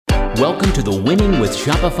Welcome to the Winning with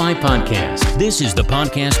Shopify podcast. This is the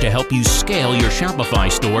podcast to help you scale your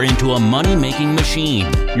Shopify store into a money-making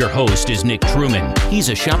machine. Your host is Nick Truman. He's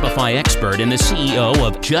a Shopify expert and the CEO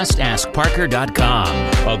of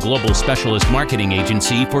JustAskParker.com, a global specialist marketing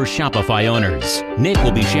agency for Shopify owners. Nick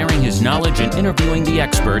will be sharing his knowledge and interviewing the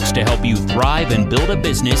experts to help you thrive and build a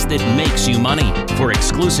business that makes you money. For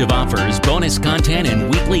exclusive offers, bonus content, and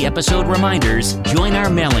weekly episode reminders, join our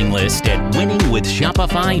mailing list at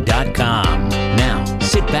winningwithshopify.com. Now,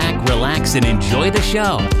 sit back, relax, and enjoy the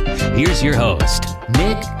show. Here's your host,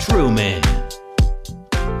 Nick Truman.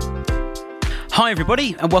 Hi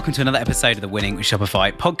everybody, and welcome to another episode of the Winning with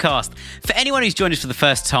Shopify podcast. For anyone who's joined us for the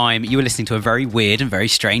first time, you are listening to a very weird and very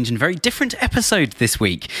strange and very different episode this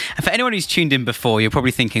week. And for anyone who's tuned in before, you're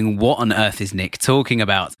probably thinking, what on earth is Nick talking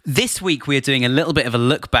about? This week, we are doing a little bit of a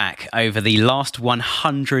look back over the last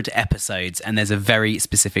 100 episodes, and there's a very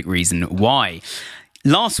specific reason why.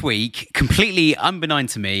 Last week, completely unbeknown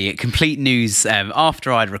to me, complete news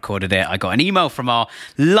after I'd recorded it, I got an email from our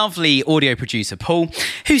lovely audio producer, Paul,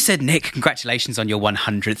 who said, Nick, congratulations on your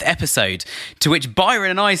 100th episode. To which Byron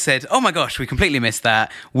and I said, oh my gosh, we completely missed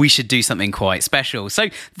that. We should do something quite special. So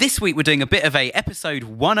this week, we're doing a bit of a episode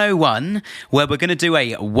 101, where we're going to do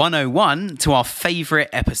a 101 to our favourite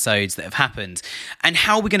episodes that have happened. And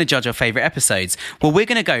how are we going to judge our favourite episodes? Well, we're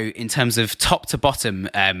going to go in terms of top to bottom,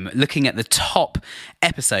 looking at the top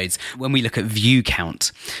episodes when we look at view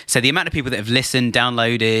count. So the amount of people that have listened,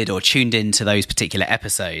 downloaded, or tuned into those particular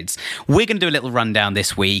episodes. We're going to do a little rundown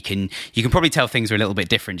this week, and you can probably tell things are a little bit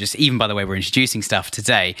different, just even by the way we're introducing stuff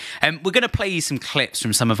today. We're going to play you some clips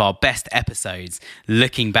from some of our best episodes,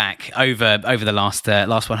 looking back over the last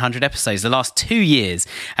 100 episodes, the last 2 years,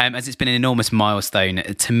 as it's been an enormous milestone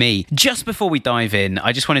to me. Just before we dive in,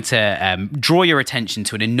 I just wanted to draw your attention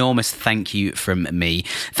to an enormous thank you from me.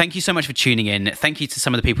 Thank you so much for tuning in. Thank you to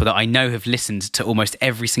some of the people that I know have listened to almost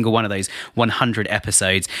every single one of those 100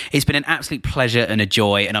 episodes. It's been an absolute pleasure and a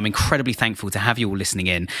joy, and I'm incredibly thankful to have you all listening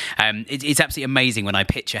in. It's absolutely amazing when I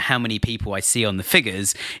picture how many people I see on the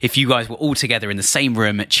figures if you guys were all together in the same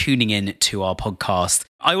room tuning in to our podcast.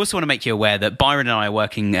 I also want to make you aware that Byron and I are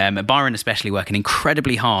working, Byron especially, working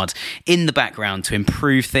incredibly hard in the background to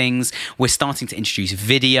improve things. We're starting to introduce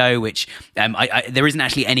video, which there isn't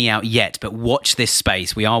actually any out yet, but watch this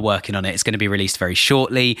space. We are working on it. It's going to be released very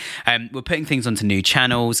shortly. We're putting things onto new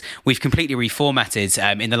channels. We've completely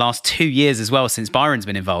reformatted in the last 2 years as well, since Byron's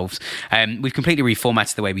been involved. We've completely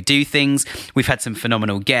reformatted the way we do things. We've had some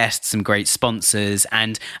phenomenal guests, some great sponsors,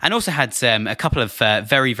 and also had a couple of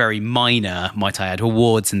very, very minor, might I add,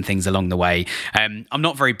 awards and things along the way. I'm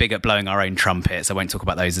not very big at blowing our own trumpets. I won't talk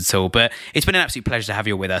about those at all, but it's been an absolute pleasure to have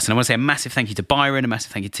you all with us. And I want to say a massive thank you to Byron, a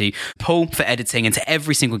massive thank you to Paul for editing, and to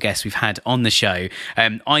every single guest we've had on the show.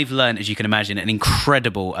 I've learned, as you can imagine, an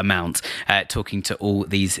incredible amount talking to all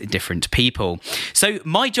these different people. So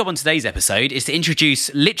my job on today's episode is to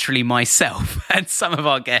introduce literally myself and some of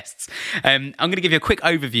our guests. I'm going to give you a quick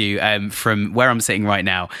overview from where I'm sitting right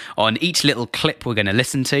now on each little clip we're going to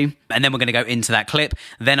listen to, and then we're going to go into that clip.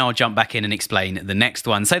 Then I'll jump back in and explain the next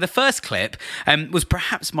one. So the first clip was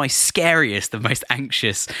perhaps my scariest, the most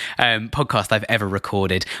anxious podcast I've ever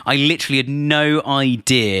recorded. I literally had no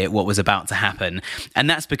idea what was about to happen. And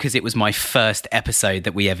that's because it was my first episode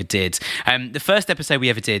that we ever did. The first episode we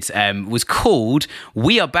ever did was called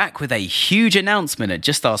We Are Back with a Huge Announcement at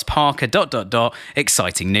Just Ask Parker...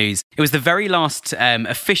 Exciting news. It was the very last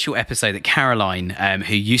official episode that Caroline,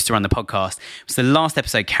 who used to run the podcast, it was the last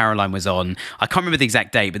episode Caroline was on. I can't remember the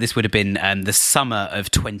exact date, but this would have been the summer of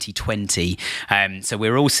 2020. So we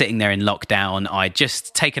were all sitting there in lockdown. I'd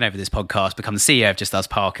just taken over this podcast, become the CEO of Just Ask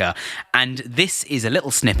Parker. And this is a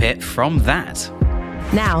little snippet from that.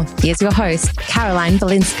 Now, here's your host, Caroline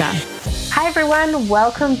Balinska. Hi, everyone.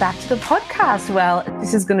 Welcome back to the podcast. Well,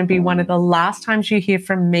 this is going to be one of the last times you hear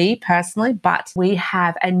from me personally, but we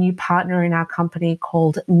have a new partner in our company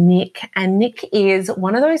called Nick. And Nick is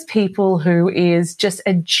one of those people who is just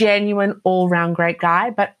a genuine all-round great guy,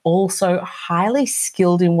 but also highly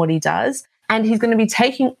skilled in what he does. And he's going to be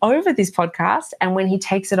taking over this podcast. And when he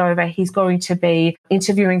takes it over, he's going to be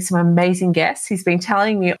interviewing some amazing guests. He's been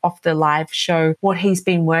telling me off the live show what he's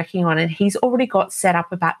been working on. And he's already got set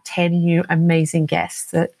up about 10 new amazing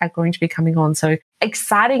guests that are going to be coming on. So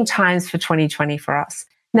exciting times for 2020 for us.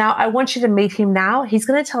 Now, I want you to meet him now. He's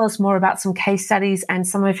going to tell us more about some case studies and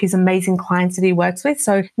some of his amazing clients that he works with.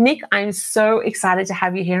 So, Nick, I'm so excited to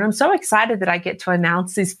have you here. And I'm so excited that I get to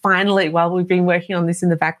announce this finally while we've been working on this in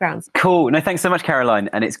the background. Cool. No, thanks so much, Caroline.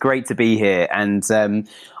 And it's great to be here. And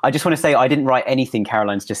I just want to say I didn't write anything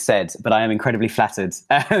Caroline's just said, but I am incredibly flattered.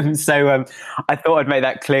 So I thought I'd make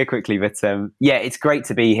that clear quickly. But yeah, it's great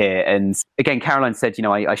to be here. And again, Caroline said,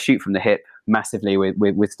 I shoot from the hip massively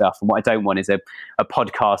with stuff, and what I don't want is a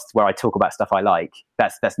podcast where I talk about stuff I like.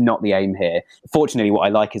 That's not the aim here. Fortunately, what I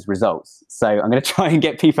like is results, so I'm going to try and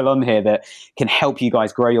get people on here that can help you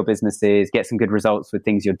guys grow your businesses, get some good results with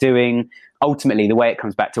things you're doing. Ultimately, the way it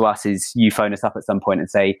comes back to us is you phone us up at some point and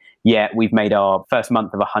say, yeah, we've made our first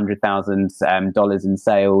month of $100,000 in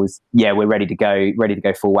sales. Yeah, we're ready to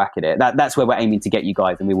go full whack at it. That's where we're aiming to get you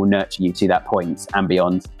guys, and we will nurture you to that point and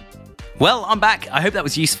beyond. Well, I'm back. I hope that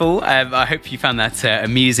was useful. I hope you found that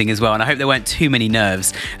amusing as well. And I hope there weren't too many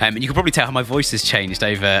nerves. And you can probably tell how my voice has changed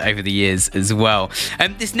over the years as well.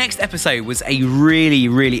 This next episode was a really,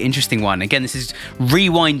 really interesting one. Again, this is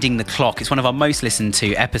Rewinding the Clock. It's one of our most listened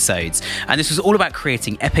to episodes. And this was all about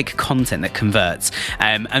creating epic content that converts.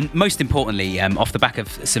 And most importantly, off the back of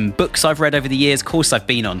some books I've read over the years, courses I've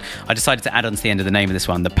been on, I decided to add on to the end of the name of this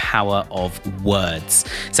one, The Power of Words.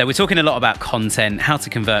 So we're talking a lot about content, how to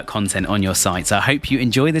convert content on your site. So I hope you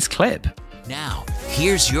enjoy this clip. Now,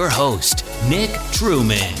 here's your host, Nick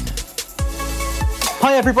Truman.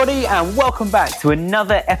 Hi, everybody, and welcome back to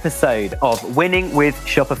another episode of Winning with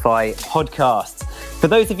Shopify podcast. For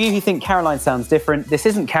those of you who think Caroline sounds different, this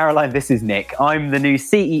isn't Caroline, this is Nick. I'm the new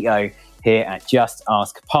CEO here at Just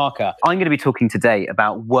Ask Parker. I'm going to be talking today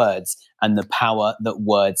about words and the power that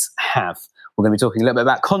words have. We're going to be talking a little bit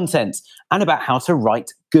about content and about how to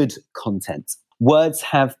write good content. Words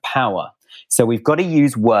have power. So we've got to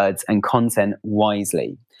use words and content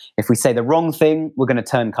wisely. If we say the wrong thing, we're going to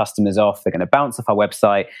turn customers off. They're going to bounce off our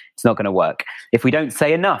website. It's not going to work. If we don't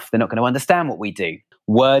say enough, they're not going to understand what we do.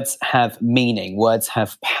 Words have meaning. Words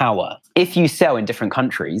have power. If you sell in different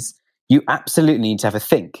countries, you absolutely need to have a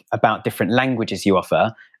think about different languages you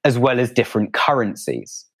offer, as well as different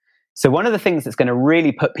currencies. So one of the things that's going to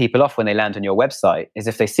really put people off when they land on your website is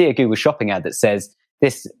if they see a Google Shopping ad that says,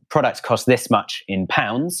 this product costs this much in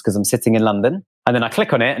pounds because I'm sitting in London. And then I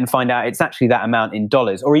click on it and find out it's actually that amount in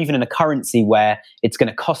dollars, or even in a currency where it's going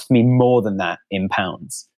to cost me more than that in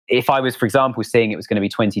pounds. If I was, for example, seeing it was going to be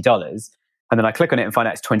 $20, and then I click on it and find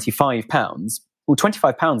out it's £25, well,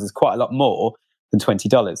 £25 is quite a lot more than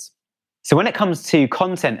 $20. So when it comes to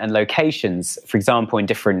content and locations, for example, in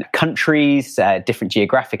different countries, different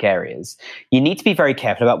geographic areas, you need to be very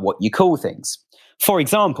careful about what you call things. For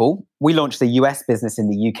example, we launched a US business in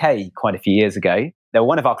the UK quite a few years ago. They were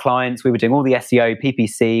one of our clients. We were doing all the SEO,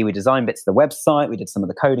 PPC. We designed bits of the website. We did some of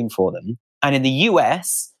the coding for them. And in the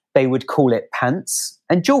US, they would call it pants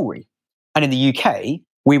and jewelry. And in the UK,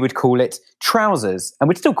 we would call it trousers. And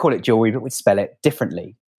we'd still call it jewelry, but we'd spell it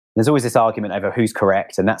differently. There's always this argument over who's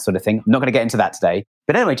correct and that sort of thing. I'm not going to get into that today.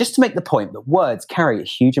 But anyway, just to make the point that words carry a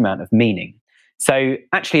huge amount of meaning. So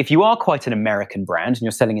actually, if you are quite an American brand and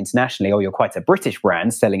you're selling internationally, or you're quite a British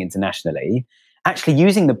brand selling internationally, actually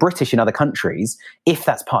using the British in other countries, if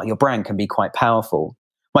that's part of your brand, can be quite powerful.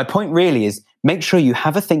 My point really is make sure you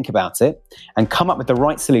have a think about it and come up with the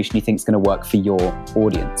right solution you think is going to work for your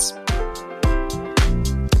audience.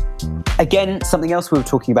 Again, something else we were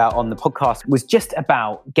talking about on the podcast was just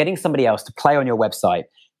about getting somebody else to play on your website.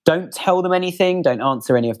 Don't tell them anything. Don't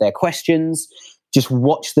answer any of their questions. Just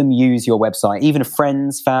watch them use your website, even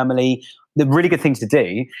friends, family. The really good thing to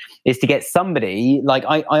do is to get somebody, like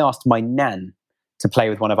I asked my nan to play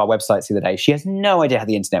with one of our websites the other day. She has no idea how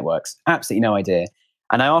the internet works, absolutely no idea.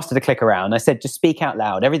 And I asked her to click around. I said, just speak out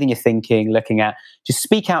loud. Everything you're thinking, looking at, just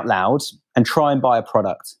speak out loud and try and buy a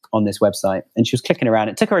product on this website. And she was clicking around.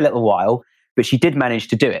 It took her a little while, but she did manage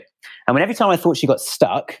to do it. And when every time I thought she got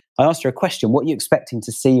stuck, I asked her a question. What are you expecting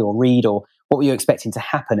to see or read, or what were you expecting to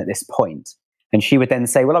happen at this point? And she would then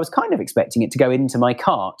say, well, I was kind of expecting it to go into my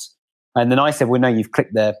cart. And then I said, well, no, you've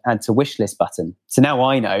clicked the add to wish list button. So now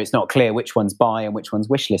I know it's not clear which one's buy and which one's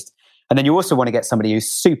wish list. And then you also want to get somebody who's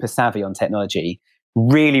super savvy on technology,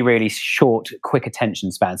 really, really short, quick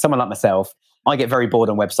attention span. Someone like myself, I get very bored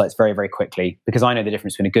on websites very, very quickly because I know the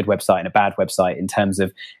difference between a good website and a bad website in terms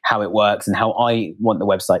of how it works and how I want the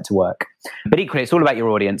website to work. But equally, it's all about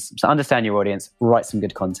your audience. So understand your audience, write some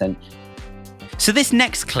good content. So this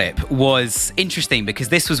next clip was interesting because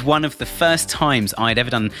this was one of the first times I'd ever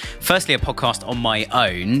done, firstly, a podcast on my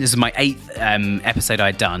own. This is my 8th episode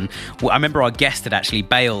I'd done. Well, I remember our guest had actually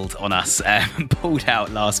bailed on us and pulled out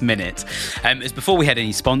last minute. It was before we had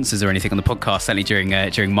any sponsors or anything on the podcast, certainly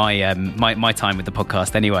during my time with the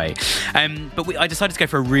podcast anyway. But I decided to go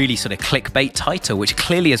for a really sort of clickbait title, which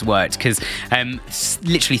clearly has worked because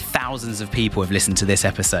literally thousands of people have listened to this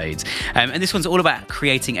episode. And this one's all about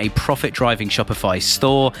creating a profit-driving Shopify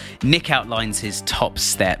store. Nick outlines his top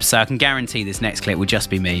steps, so I can guarantee this next clip will just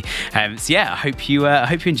be me. So yeah, I hope you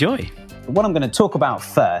enjoy. What I'm going to talk about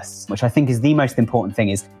first, which I think is the most important thing,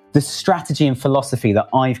 is the strategy and philosophy that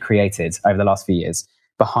I've created over the last few years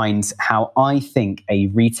behind how I think a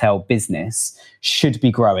retail business should be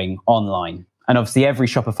growing online. And obviously every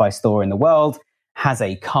Shopify store in the world has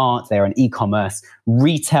a cart. They're an e-commerce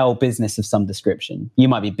retail business of some description. You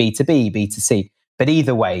might be B2B, B2C. But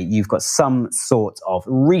either way, you've got some sort of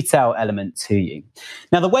retail element to you.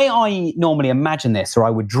 Now, the way I normally imagine this, or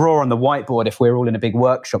I would draw on the whiteboard if we're all in a big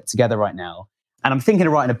workshop together right now, and I'm thinking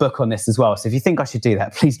of writing a book on this as well. So if you think I should do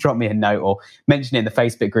that, please drop me a note or mention it in the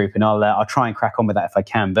Facebook group, and I'll try and crack on with that if I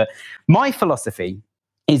can. But my philosophy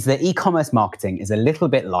is that e-commerce marketing is a little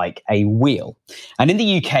bit like a wheel. And in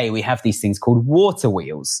the UK, we have these things called water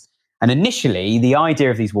wheels. And initially, the idea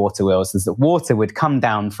of these water wheels is that water would come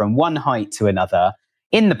down from one height to another,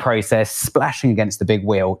 in the process, splashing against the big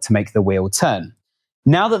wheel to make the wheel turn.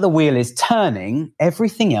 Now that the wheel is turning,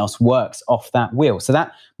 everything else works off that wheel. So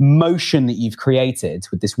that motion that you've created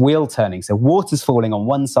with this wheel turning, so water's falling on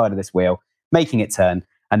one side of this wheel, making it turn.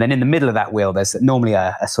 And then in the middle of that wheel, there's normally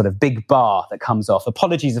a sort of big bar that comes off.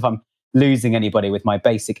 Apologies if I'm losing anybody with my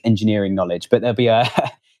basic engineering knowledge, but there'll be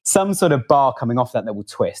some sort of bar coming off that will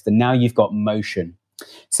twist, and now you've got motion.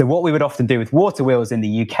 So what we would often do with water wheels in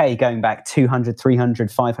the UK, going back 200,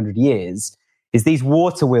 300, 500 years, is these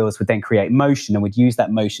water wheels would then create motion, and would use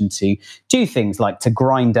that motion to do things like to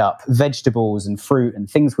grind up vegetables and fruit and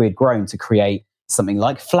things we had grown to create something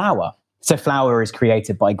like flour. So flour is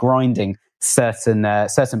created by grinding certain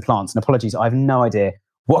plants. And apologies, I have no idea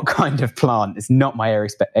what kind of plant. It's not my area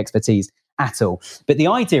of expertise at all. But the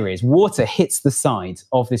idea is water hits the side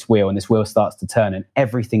of this wheel and this wheel starts to turn and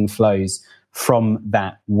everything flows from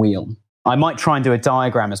that wheel. I might try and do a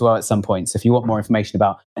diagram as well at some point. So if you want more information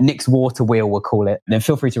about Nick's water wheel, we'll call it, then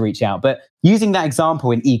feel free to reach out. But using that example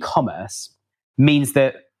in e-commerce means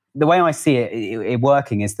that the way I see it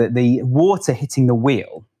working is that the water hitting the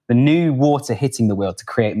wheel, the new water hitting the wheel to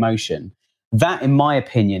create motion, that, in my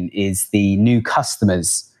opinion, is the new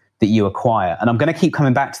customers that you acquire. And I'm going to keep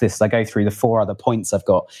coming back to this as I go through the 4 other points I've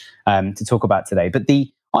got to talk about today. But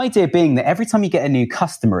the idea being that every time you get a new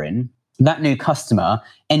customer in, that new customer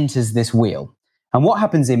enters this wheel. And what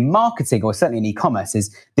happens in marketing, or certainly in e-commerce,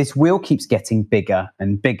 is this wheel keeps getting bigger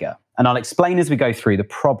and bigger. And I'll explain as we go through the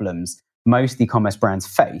problems most e-commerce brands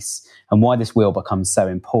face and why this wheel becomes so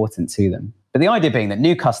important to them. But the idea being that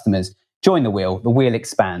new customers join the wheel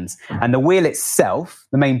expands, and the wheel itself,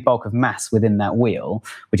 the main bulk of mass within that wheel,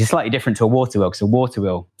 which is slightly different to a water wheel because a water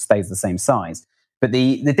wheel stays the same size. But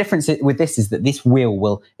the difference with this is that this wheel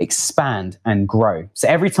will expand and grow. So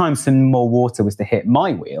every time some more water was to hit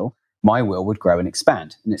my wheel would grow and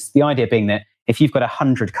expand. And it's the idea being that if you've got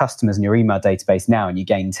 100 customers in your email database now and you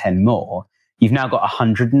gain 10 more, you've now got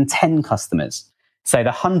 110 customers. So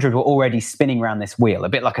the 100 were already spinning around this wheel, a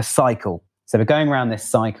bit like a cycle. So we're going around this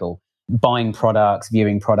cycle, buying products,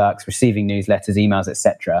 viewing products, receiving newsletters, emails,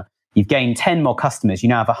 etc. You've gained 10 more customers. You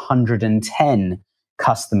now have 110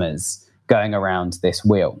 customers going around this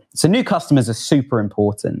wheel. So new customers are super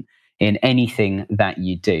important in anything that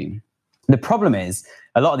you do. The problem is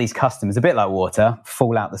a lot of these customers, a bit like water,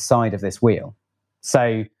 fall out the side of this wheel.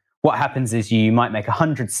 So what happens is you might make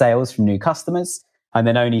 100 sales from new customers, and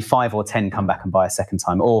then only 5 or 10 come back and buy a second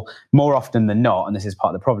time. Or more often than not, and this is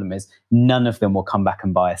part of the problem, is none of them will come back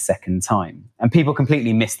and buy a second time. And people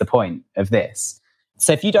completely miss the point of this.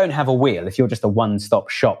 So if you don't have a wheel, if you're just a one-stop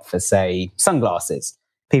shop for, say, sunglasses,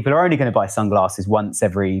 people are only going to buy sunglasses once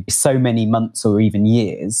every so many months or even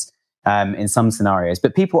years in some scenarios.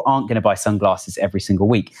 But people aren't going to buy sunglasses every single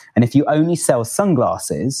week. And if you only sell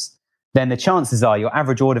sunglasses, then the chances are your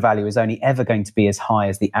average order value is only ever going to be as high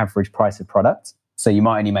as the average price of product. So you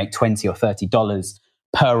might only make $20 or $30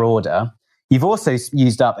 per order. You've also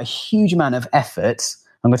used up a huge amount of effort.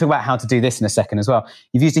 I'm going to talk about how to do this in a second as well.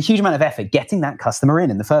 You've used a huge amount of effort getting that customer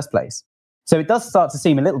in the first place. So it does start to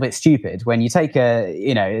seem a little bit stupid when you take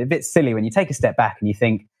a bit silly when you take a step back and you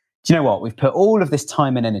think, do you know what? We've put all of this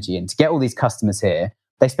time and energy in to get all these customers here.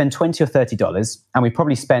 They spend $20 or $30, and we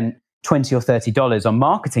probably spent $20 or $30 on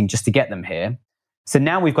marketing just to get them here. So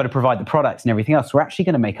now we've got to provide the products and everything else. We're actually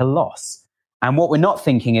going to make a loss. And what we're not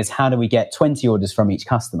thinking is, how do we get 20 orders from each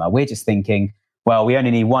customer? We're just thinking, well, we only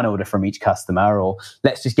need one order from each customer, or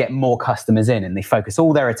let's just get more customers in. And they focus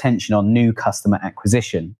all their attention on new customer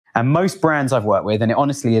acquisition. And most brands I've worked with, and it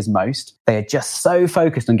honestly is most, they are just so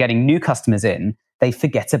focused on getting new customers in, they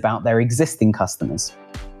forget about their existing customers.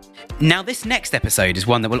 Now, this next episode is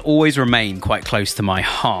one that will always remain quite close to my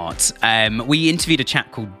heart. We interviewed a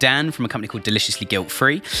chap called Dan from a company called Deliciously Guilt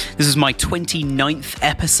Free. This is my 29th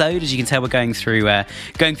episode. As you can tell, we're going through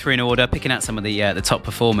in order, picking out some of the top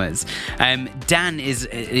performers. Dan is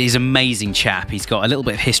an amazing chap. He's got a little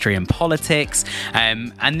bit of history in politics.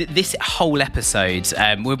 And this whole episode,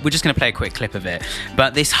 we're just going to play a quick clip of it.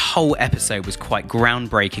 But this whole episode was quite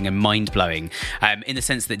groundbreaking and mind-blowing in the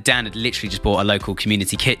sense that Dan had literally just bought a local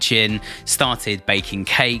community kitchen, started baking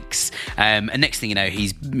cakes, and next thing you know,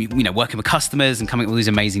 he's working with customers and coming up with these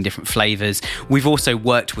amazing different flavors. We've also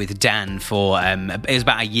worked with Dan for it was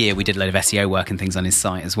about a year. We did a load of SEO work and things on his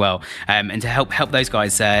site as well, and to help those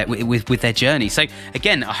guys with their journey. So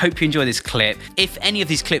again, I hope you enjoy this clip. If any of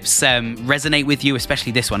these clips resonate with you,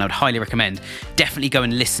 especially this one, I would highly recommend definitely go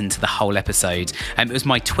and listen to the whole episode. It was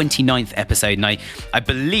my 29th episode, and I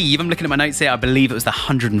believe, I'm looking at my notes here, I believe it was the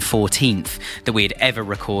 114th that we had ever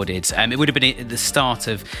recorded. It would have been at the start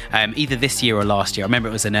of either this year or last year. I remember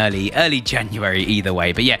it was an early January either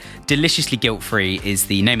way. But yeah, Deliciously Guilt Free is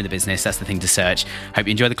the name of the business. That's the thing to search. Hope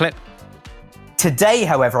you enjoy the clip. Today,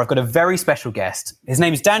 however, I've got a very special guest. His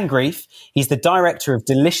name is Dan Greif. He's the director of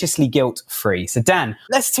Deliciously Guilt Free. So Dan,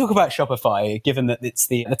 let's talk about Shopify, given that it's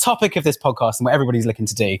the topic of this podcast and what everybody's looking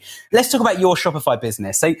to do. Let's talk about your Shopify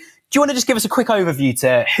business. So do you want to just give us a quick overview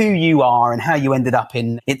to who you are and how you ended up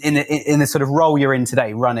in the sort of role you're in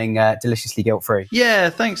today, running Deliciously Guilt Free? Yeah,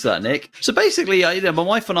 thanks for that, Nick. So basically, my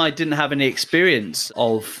wife and I didn't have any experience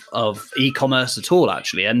of e-commerce at all,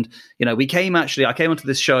 actually. And, I came onto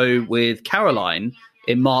this show with Caroline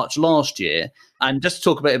in March last year, and just to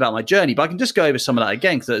talk a bit about my journey, but I can just go over some of that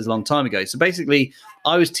again because it was a long time ago. So basically,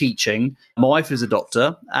 I was teaching, my wife is a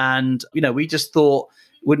doctor, and, we just thought,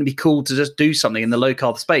 wouldn't it be cool to just do something in the low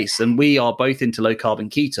carb space? And we are both into low carb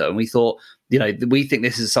and keto. And we thought, we think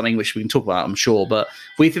this is something which we can talk about, I'm sure, but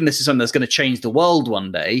we think this is something that's going to change the world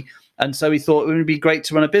one day. And so we thought it would be great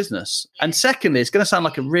to run a business. And secondly, it's going to sound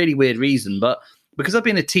like a really weird reason, but because I've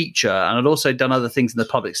been a teacher and I'd also done other things in the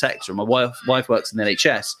public sector, and my wife works in the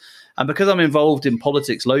NHS, and because I'm involved in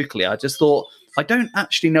politics locally, I just thought, I don't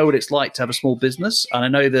actually know what it's like to have a small business. And I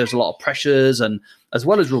know there's a lot of pressures and as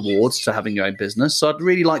well as rewards to having your own business. So I'd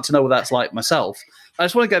really like to know what that's like myself. I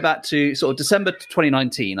just want to go back to sort of December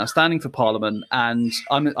 2019. I was standing for Parliament, and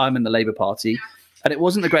I'm in the Labour Party, and it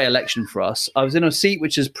wasn't a great election for us. I was in a seat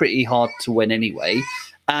which is pretty hard to win anyway.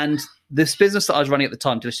 And this business that I was running at the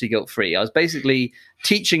time, Deliciously Guilt Free, I was basically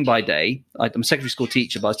teaching by day. I'm a secondary school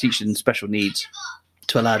teacher, but I was teaching special needs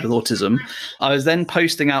to a lad with autism. I was then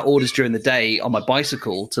posting out orders during the day on my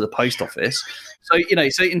bicycle to the post office. So,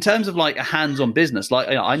 so in terms of like a hands-on business,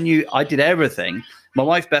 I knew I did everything. My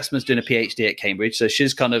wife, Besma's doing a PhD at Cambridge. So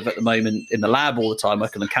she's kind of at the moment in the lab all the time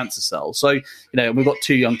working on cancer cells. So, we've got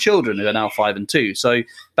two young children who are now 5 and 2. So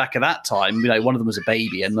back at that time, one of them was a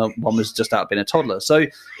baby and one was just out being a toddler. So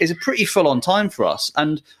it's a pretty full-on time for us.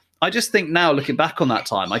 And I just think now, looking back on that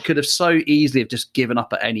time, I could have so easily have just given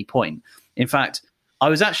up at any point. In fact, I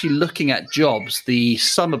was actually looking at jobs the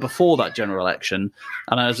summer before that general election,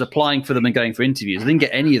 and I was applying for them and going for interviews. I didn't get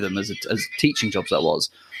any of them as teaching jobs, that was.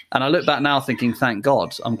 And I look back now thinking, thank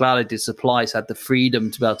God, I'm glad I did supplies, had the freedom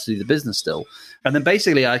to be able to do the business still. And then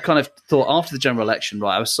basically I kind of thought after the general election,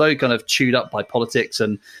 right, I was so kind of chewed up by politics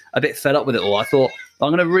and a bit fed up with it all. I thought, I'm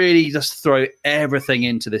going to really just throw everything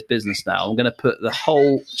into this business now. I'm going to put the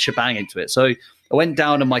whole shebang into it. So I went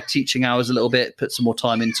down on my teaching hours a little bit, put some more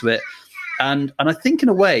time into it. And I think in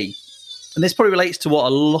a way, and this probably relates to what a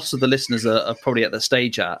lot of the listeners are probably at the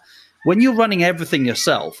stage at, when you're running everything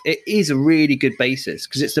yourself, it is a really good basis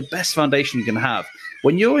because it's the best foundation you can have.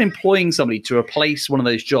 When you're employing somebody to replace one of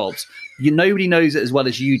those jobs, nobody knows it as well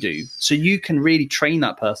as you do. So you can really train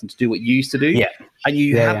that person to do what you used to do. Yeah. And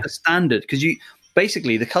you have the standard because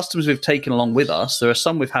basically the customers we've taken along with us, there are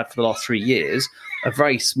some we've had for the last 3 years, a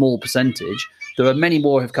very small percentage. There are many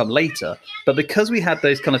more who have come later. But because we had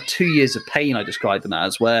those kind of 2 years of pain, I described them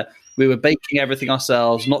as, where we were baking everything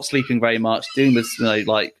ourselves, not sleeping very much, doing with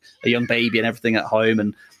like a young baby and everything at home.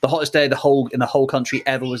 And the hottest day in the whole country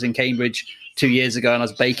ever was in Cambridge 2 years ago, and I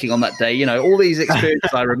was baking on that day. All these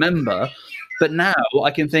experiences I remember. But now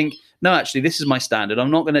I can think, no, actually, this is my standard.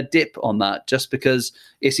 I'm not going to dip on that just because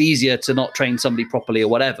it's easier to not train somebody properly or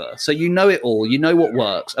whatever. So you know it all, you know what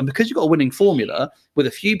works. And because you've got a winning formula with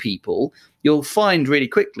a few people, you'll find really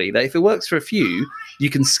quickly that if it works for a few,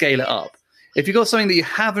 you can scale it up. If you've got something that you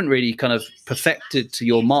haven't really kind of perfected to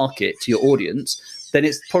your market, to your audience, then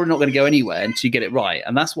it's probably not going to go anywhere until you get it right.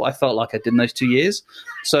 And that's what I felt like I did in those 2 years.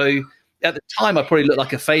 So at the time, I probably looked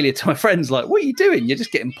like a failure to my friends. Like, what are you doing? You're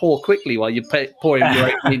just getting poor quickly while you're pouring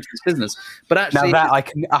your own into this business. But actually, now that I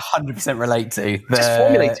can 100% relate to. It's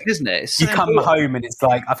formulating, isn't it? It's you come home and it's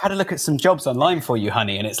like, I've had a look at some jobs online for you,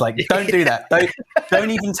 honey. And it's like, don't do that.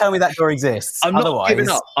 Don't even tell me that door exists. I'm not giving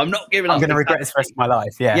up. I'm going to regret this for the rest of my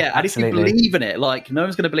life. Yeah, and absolutely. if you believe in it, like, no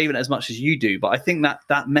one's going to believe in it as much as you do. But I think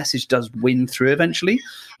that message does win through eventually.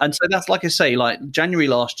 And so that's, like I say, like January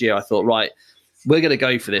last year, I thought, right, we're going to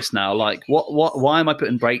go for this now. Like, why am I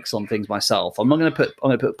putting brakes on things myself? I'm going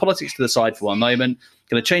to put politics to the side for one moment.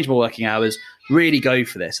 Going to change my working hours, really go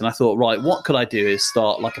for this. And I thought, right, what could I do is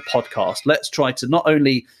start like a podcast. Let's try to not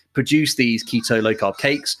only produce these keto low carb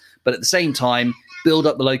cakes, but at the same time, build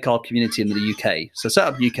up the low carb community in the UK. So set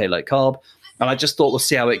up UK low carb. And I just thought, we'll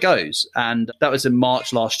see how it goes. And that was in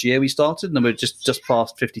March last year we started, and we're just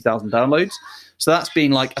past 50,000 downloads. So that's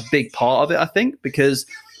been like a big part of it, I think, because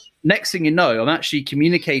next thing you know, I'm actually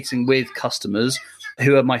communicating with customers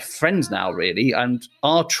who are my friends now, really. And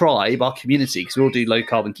our tribe, our community, because we all do low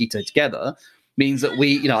carb and keto together, means that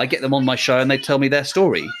I get them on my show and they tell me their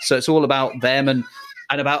story. So it's all about them and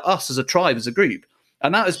about us as a tribe, as a group.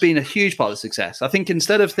 And that has been a huge part of the success. I think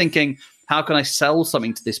instead of thinking, how can I sell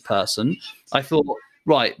something to this person? I thought,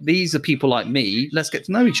 right, these are people like me. Let's get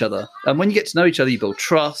to know each other. And when you get to know each other, you build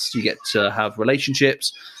trust, you get to have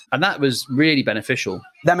relationships. And that was really beneficial.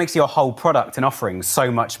 That makes your whole product and offering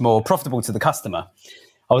so much more profitable to the customer.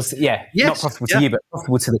 Not profitable to you, but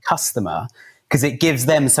profitable to the customer, because it gives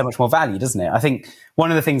them so much more value, doesn't it? I think one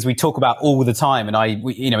of the things we talk about all the time, and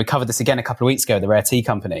we covered this again a couple of weeks ago, the Rare Tea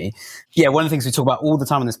Company. Yeah, one of the things we talk about all the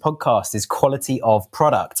time on this podcast is quality of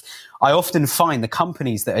product. I often find the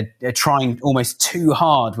companies that are trying almost too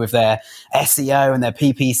hard with their SEO and their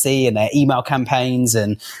PPC and their email campaigns,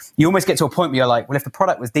 and you almost get to a point where you're like, well, if the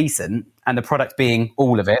product was decent, and the product being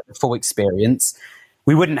all of it, the full experience,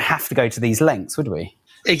 we wouldn't have to go to these lengths, would we?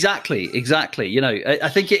 Exactly. I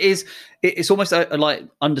think it's almost like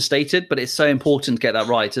understated, but it's so important to get that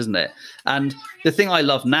right, isn't it? And the thing I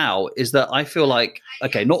love now is that I feel like,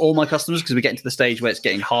 okay, not all my customers, because we're getting to the stage where it's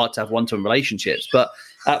getting hard to have one-to-one relationships, but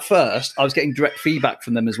at first I was getting direct feedback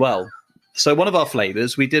from them as well. So one of our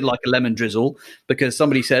flavors, we did like a lemon drizzle because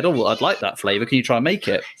somebody said, oh, well, I'd like that flavor. Can you try and make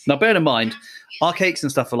it? Now, bear in mind, our cakes and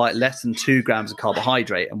stuff are like less than 2 grams of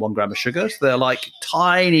carbohydrate and 1 gram of sugar. So they're like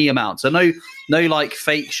tiny amounts. So no like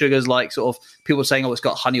fake sugars, like sort of people saying, oh, it's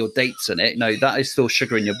got honey or dates in it. No, that is still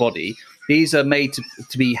sugar in your body. These are made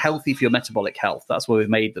to be healthy for your metabolic health. That's why we've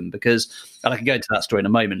made them, because, and I can go into that story in a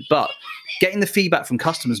moment, but getting the feedback from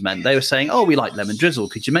customers meant they were saying, oh, we like lemon drizzle.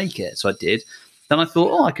 Could you make it? So I did. Then I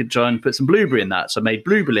thought, I could try and put some blueberry in that. So I made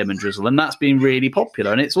blueberry lemon drizzle, and that's been really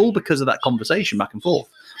popular. And it's all because of that conversation back and forth.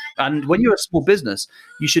 And when you're a small business,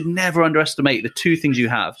 you should never underestimate the two things you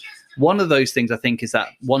have. One of those things, I think, is that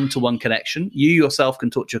one-to-one connection. You yourself can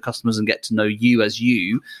talk to your customers and get to know you as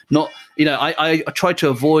you. Not, I try to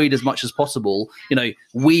avoid as much as possible,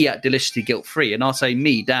 we at Deliciously Guilt Free. And I'll say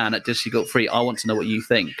me, Dan, at Deliciously Guilt Free, I want to know what you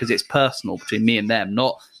think, because it's personal between me and them,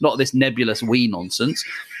 not this nebulous we nonsense.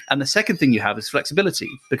 And the second thing you have is flexibility,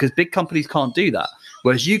 because big companies can't do that.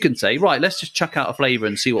 Whereas you can say, right, let's just check out a flavor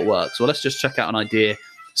and see what works. Or let's just check out an idea,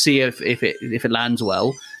 see if it lands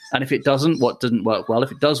well. And if it doesn't, what doesn't work well?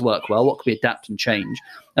 If it does work well, what can we adapt and change?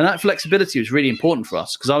 And that flexibility was really important for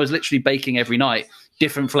us, because I was literally baking every night,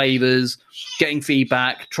 different flavors, getting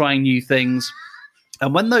feedback, trying new things.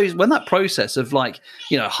 And when that process of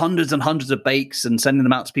hundreds and hundreds of bakes and sending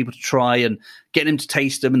them out to people to try and getting them to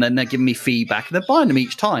taste them, and then they're giving me feedback, and they're buying them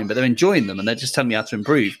each time, but they're enjoying them and they're just telling me how to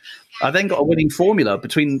improve. I then got a winning formula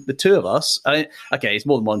between the two of us. Okay, it's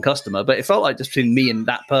more than one customer, but it felt like just between me and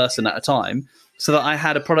that person at a time, so that I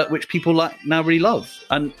had a product which people now really love.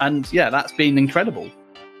 And yeah, that's been incredible.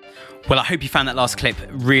 Well, I hope you found that last clip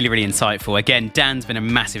really, really insightful. Again, Dan's been a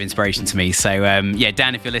massive inspiration to me. So,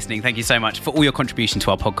 Dan, if you're listening, thank you so much for all your contribution to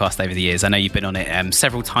our podcast over the years. I know you've been on it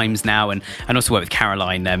several times now, and also worked with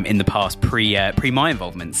Caroline in the past pre my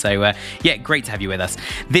involvement. So, great to have you with us.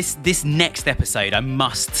 This next episode, I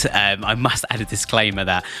must add a disclaimer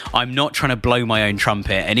that I'm not trying to blow my own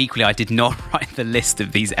trumpet, and equally, I did not write the list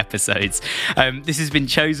of these episodes. This has been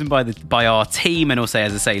chosen by our team, and also,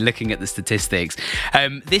 as I say, looking at the statistics.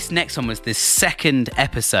 This next next one was the second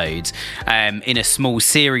episode in a small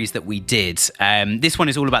series that we did. This one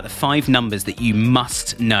is all about the 5 numbers that you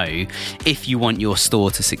must know if you want your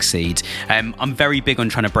store to succeed. I'm very big on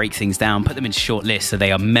trying to break things down, put them in short lists so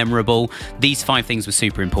they are memorable. These 5 things were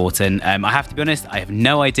super important. I have to be honest, I have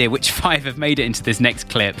no idea which 5 have made it into this next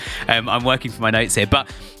clip. I'm working for my notes here, but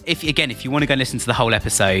if you want to go listen to the whole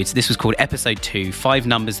episode, this was called episode 2, 5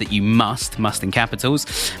 numbers that you must in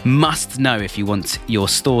capitals, must know if you want your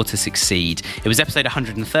store to succeed. It was episode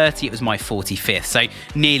 130. It was my 45th, so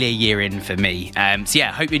nearly a year in for me. So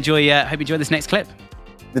yeah, hope you enjoy this next clip.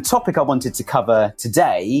 The topic I wanted to cover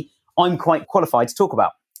today, I'm quite qualified to talk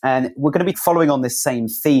about. And we're going to be following on this same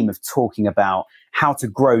theme of talking about how to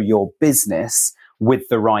grow your business with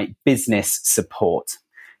the right business support.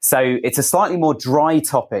 So it's a slightly more dry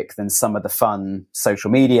topic than some of the fun social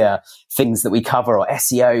media things that we cover, or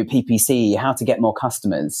SEO, PPC, how to get more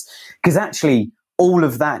customers. Because actually, all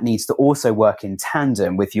of that needs to also work in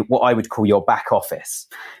tandem with what I would call your back office.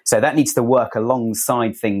 So that needs to work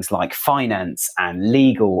alongside things like finance and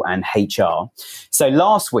legal and HR. So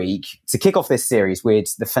last week, to kick off this series, we had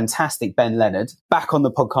the fantastic Ben Leonard back on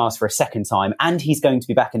the podcast for a second time, and he's going to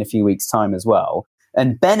be back in a few weeks' time as well.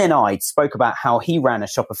 And Ben and I spoke about how he ran a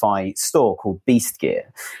Shopify store called Beast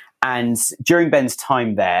Gear. And during Ben's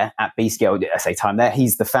time there at Beast Gear, I say time there,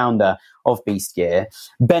 he's the founder of Beast Gear.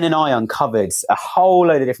 Ben and I uncovered a whole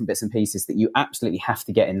load of different bits and pieces that you absolutely have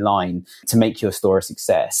to get in line to make your store a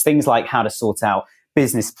success. Things like how to sort out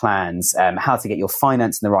business plans, how to get your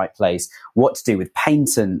finance in the right place, what to do with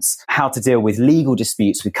patents, how to deal with legal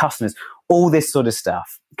disputes with customers, all this sort of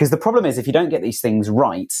stuff. Because the problem is, if you don't get these things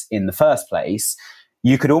right in the first place,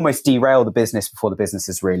 you could almost derail the business before the business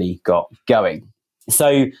has really got going.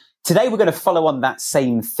 So today we're going to follow on that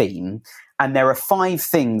same theme. And there are 5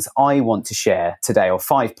 things I want to share today, or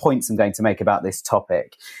 5 points I'm going to make about this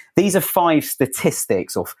topic. These are 5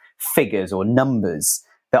 statistics or figures or numbers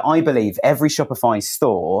that I believe every Shopify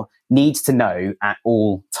store needs to know at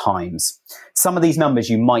all times. Some of these numbers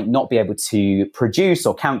you might not be able to produce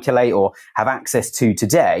or calculate or have access to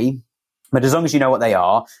today, but as long as you know what they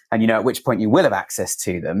are and you know at which point you will have access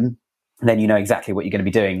to them, then you know exactly what you're going to be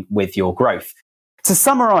doing with your growth. To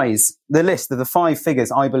summarize the list of the 5 figures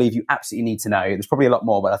I believe you absolutely need to know, there's probably a lot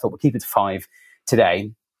more, but I thought we'll keep it to 5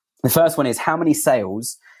 today. The first one is how many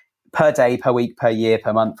sales per day, per week, per year,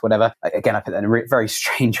 per month, whatever. Again, I put that in a very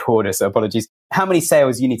strange order, so apologies. How many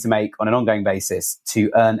sales you need to make on an ongoing basis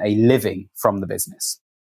to earn a living from the business.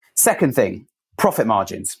 Second thing, profit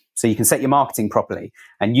margins. So you can set your marketing properly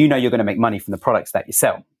and you know you're going to make money from the products that you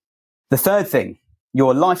sell. The third thing,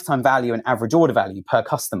 your lifetime value and average order value per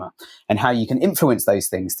customer, and how you can influence those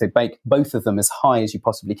things to make both of them as high as you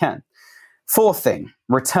possibly can. Fourth thing,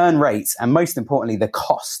 return rates, and most importantly, the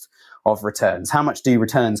cost of returns. How much do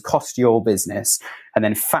returns cost your business? And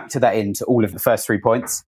then factor that into all of the first 3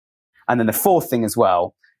 points. And then the fourth thing as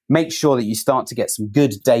well, make sure that you start to get some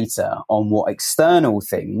good data on what external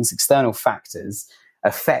things, external factors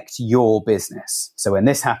affect your business. So when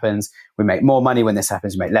this happens, we make more money. When this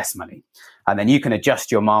happens, we make less money. And then you can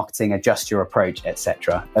adjust your marketing, adjust your approach,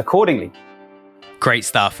 etc. accordingly. Great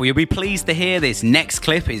stuff. Well, you'll be pleased to hear this next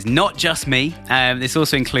clip is not just me. This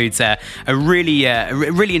also includes a really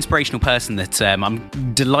inspirational person that I'm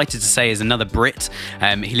delighted to say is another Brit.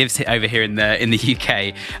 He lives over here in the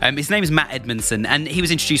UK. His name is Matt Edmondson, and he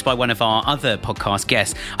was introduced by one of our other podcast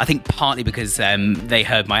guests. I think partly because they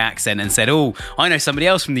heard my accent and said, "Oh, I know somebody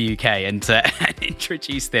else from the UK," and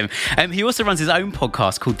introduced him. He also runs his own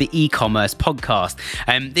podcast called the E-Commerce Podcast.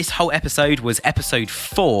 This whole episode was episode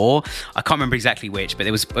 4. I can't remember exactly which, but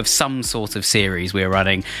it was of some sort of series we were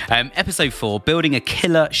running. Episode 4, building a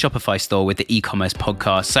killer Shopify store with the E-Commerce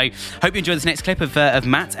Podcast. So hope you enjoy this next clip of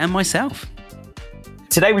Matt and myself.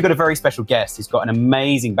 Today we've got a very special guest who's got an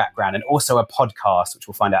amazing background and also a podcast, which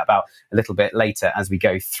we'll find out about a little bit later as we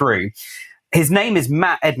go through. His name is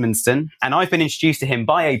Matt Edmondson, and I've been introduced to him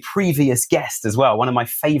by a previous guest as well, one of my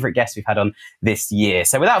favourite guests we've had on this year.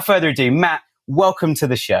 So without further ado, Matt, welcome to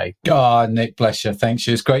the show. Oh, Nick, bless you. Thanks.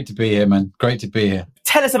 It's great to be here, man. Great to be here.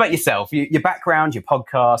 Tell us about yourself, your background, your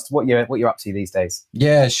podcast, what you're up to these days.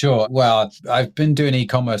 Yeah, sure. Well, I've been doing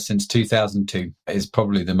e-commerce since 2002. It's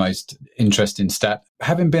probably the most interesting stat.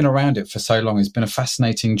 Having been around it for so long, it's been a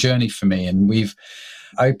fascinating journey for me. And we've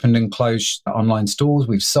opened and closed online stores.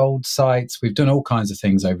 We've sold sites. We've done all kinds of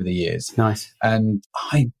things over the years. Nice. And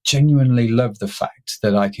I genuinely love the fact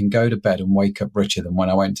that I can go to bed and wake up richer than when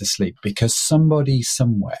I went to sleep because somebody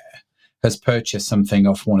somewhere has purchased something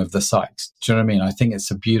off one of the sites. Do you know what I mean? I think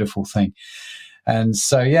it's a beautiful thing. And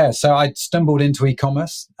so I stumbled into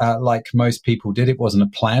e-commerce like most people did. It wasn't a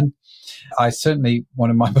plan. One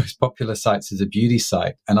of my most popular sites is a beauty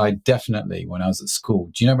site. And I definitely, when I was at school,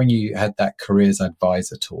 do you know when you had that careers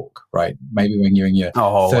advisor talk, right? Maybe when you're in your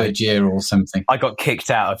third year or something. I got kicked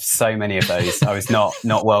out of so many of those. I was not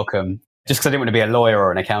welcome. Just because I didn't want to be a lawyer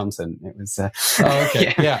or an accountant. It was.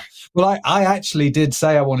 Okay. Yeah. Well, I actually did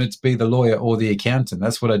say I wanted to be the lawyer or the accountant.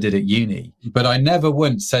 That's what I did at uni. But I never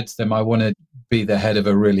once said to them, I want to be the head of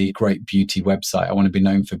a really great beauty website. I want to be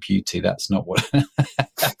known for beauty. That's not what.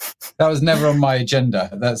 That was never on my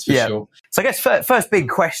agenda. That's for sure. So I guess first big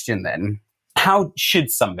question then: how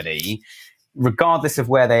should somebody, regardless of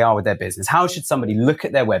where they are with their business, how should somebody look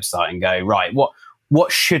at their website and go, right, what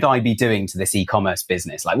should I be doing to this e-commerce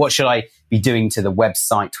business? Like, what should I be doing to the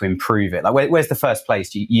website to improve it? Like, where's the first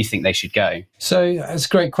place you think they should go? So that's a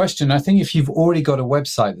great question. I think if you've already got a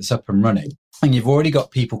website that's up and running and you've already got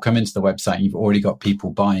people coming to the website and you've already got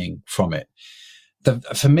people buying from it,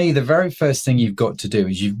 for me, the very first thing you've got to do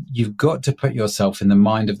is you've got to put yourself in the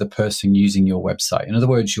mind of the person using your website. In other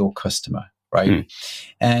words, your customer, right?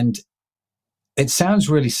 And it sounds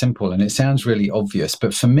really simple and it sounds really obvious,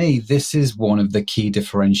 but for me, this is one of the key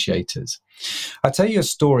differentiators. I'll tell you a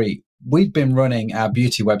story. We'd been running our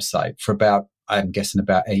beauty website for about 8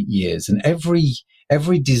 years. And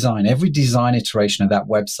every design iteration of that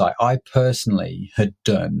website, I personally had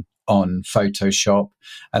done on Photoshop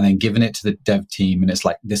and then given it to the dev team. And it's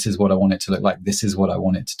like, this is what I want it to look like. This is what I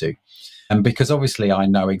want it to do. And because obviously I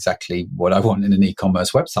know exactly what I want in an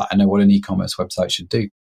e-commerce website. I know what an e-commerce website should do.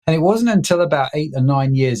 And it wasn't until about 8 or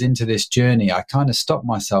 9 years into this journey, I kind of stopped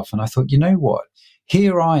myself and I thought, you know what?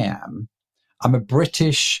 Here I am. I'm a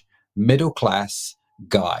British middle-class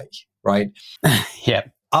guy, right? Yeah.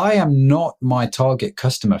 I am not my target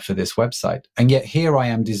customer for this website. And yet here I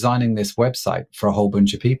am designing this website for a whole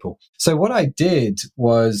bunch of people. So what I did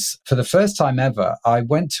was, for the first time ever, I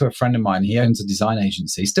went to a friend of mine. He owns a design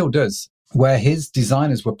agency, still does, where his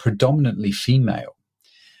designers were predominantly female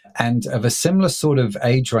and of a similar sort of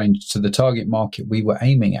age range to the target market we were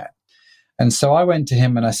aiming at. And so I went to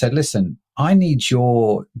him and I said, listen, I need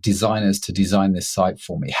your designers to design this site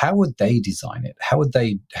for me. How would they design it? How would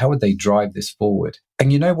they drive this forward?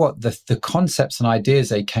 And you know what? The concepts and ideas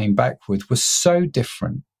they came back with were so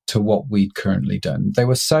different to what we'd currently done. They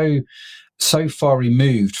were so far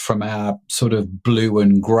removed from our sort of blue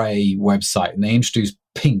and grey website. And they introduced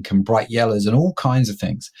pink and bright yellows and all kinds of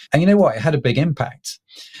things. And you know what? It had a big impact.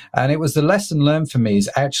 And it was the lesson learned for me is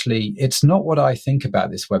actually, it's not what I think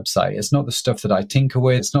about this website. It's not the stuff that I tinker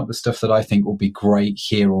with. It's not the stuff that I think will be great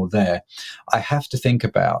here or there. I have to think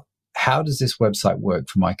about, how does this website work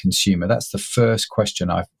for my consumer? That's the first question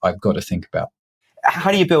I've got to think about.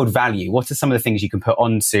 How do you build value? What are some of the things you can put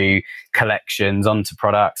onto collections, onto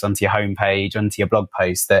products, onto your homepage, onto your blog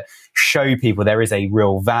posts that show people there is a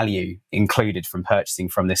real value included from purchasing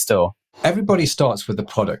from this store? Everybody starts with the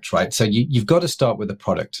product, right? So you've got to start with the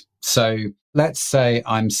product. So let's say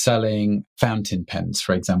I'm selling fountain pens,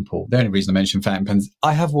 for example. The only reason I mention fountain pens,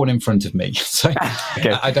 I have one in front of me. So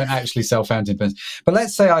okay. I don't actually sell fountain pens. But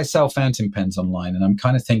let's say I sell fountain pens online and I'm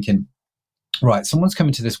kind of thinking, right, someone's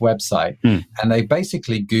coming to this website and they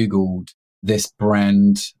basically Googled this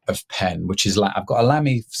brand of pen, which is I've got a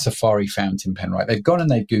Lamy Safari fountain pen, right? They've gone and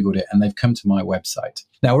they've Googled it and they've come to my website.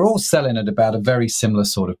 Now, we're all selling at about a very similar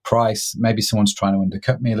sort of price. Maybe someone's trying to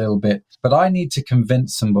undercut me a little bit, but I need to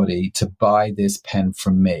convince somebody to buy this pen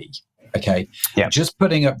from me. Okay. Yeah. Just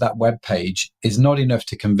putting up that web page is not enough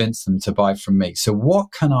to convince them to buy from me. So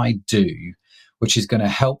what can I do which is going to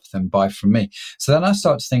help them buy from me? So then I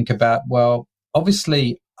start to think about, well,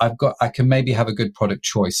 obviously I can maybe have a good product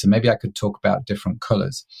choice. So maybe I could talk about different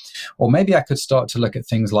colors, or maybe I could start to look at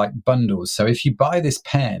things like bundles. So if you buy this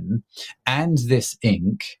pen and this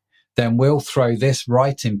ink, then we'll throw this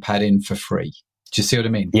writing pad in for free. Do you see what I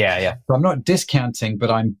mean? Yeah. So I'm not discounting, but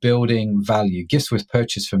I'm building value. Gifts with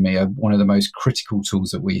purchase for me are one of the most critical tools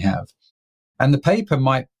that we have. And the paper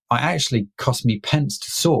might actually cost me pence to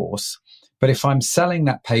source. But if I'm selling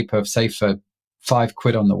that paper, say for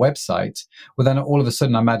 £5 on the website, well, then all of a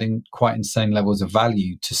sudden I'm adding quite insane levels of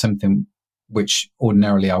value to something which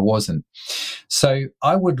ordinarily I wasn't. So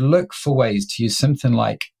I would look for ways to use something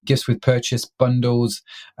like gifts with purchase, bundles,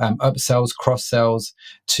 upsells, cross-sells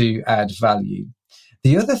to add value.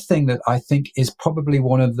 The other thing that I think is probably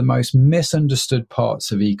one of the most misunderstood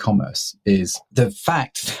parts of e-commerce is the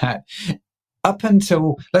fact that up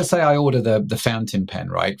until, let's say I order the fountain pen,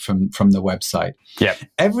 right, from the website. Yeah.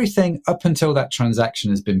 Everything up until that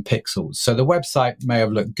transaction has been pixels. So the website may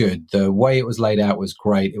have looked good. The way it was laid out was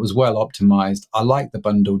great. It was well optimized. I like the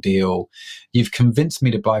bundle deal. You've convinced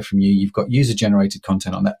me to buy from you. You've got user-generated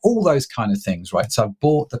content on there. All those kind of things, right? So I've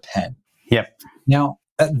bought the pen. Yep. Now,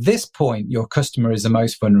 At this point, your customer is the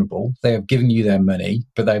most vulnerable. They have given you their money,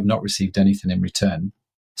 but they have not received anything in return.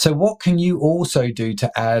 So what can you also do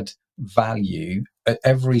to add value at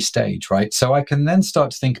every stage, right? So I can then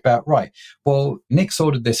start to think about, right, well, Nick's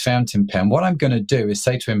ordered this fountain pen. What I'm going to do is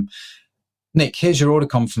say to him, Nick, here's your order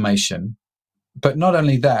confirmation. But not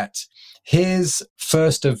only that, here's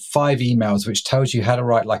first of 5 emails, which tells you how to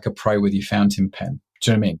write like a pro with your fountain pen.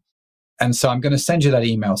 Do you know what I mean? And so I'm going to send you that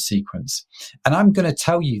email sequence. And I'm going to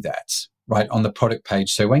tell you that, right, on the product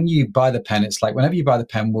page. So when you buy the pen, it's like whenever you buy the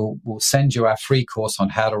pen, we'll send you our free course on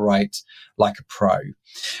how to write like a pro.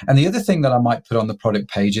 And the other thing that I might put on the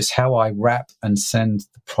product page is how I wrap and send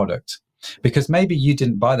the product. Because maybe you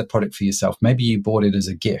didn't buy the product for yourself. Maybe you bought it as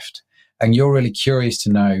a gift. And you're really curious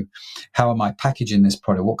to know, how am I packaging this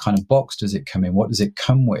product? What kind of box does it come in? What does it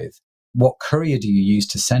come with? What courier do you use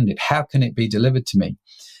to send it? How can it be delivered to me?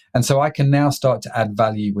 And so I can now start to add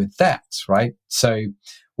value with that, right? So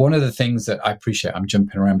one of the things that I appreciate, I'm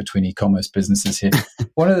jumping around between e-commerce businesses here.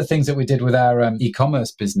 One of the things that we did with our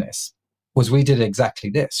e-commerce business was we did exactly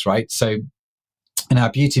this, right? So in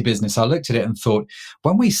our beauty business, I looked at it and thought,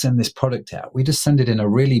 when we send this product out, we just send it in a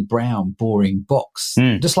really brown, boring box,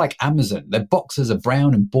 just like Amazon. Their boxes are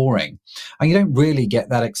brown and boring, and you don't really get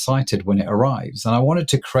that excited when it arrives. And I wanted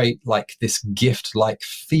to create like this gift-like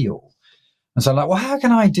feel. And so I'm like, well, how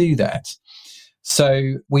can I do that?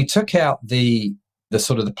 So we took out the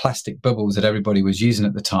sort of the plastic bubbles that everybody was using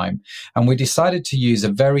at the time. And we decided to use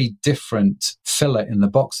a very different filler in the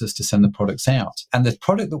boxes to send the products out. And the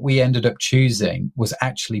product that we ended up choosing was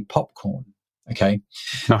actually popcorn. Okay.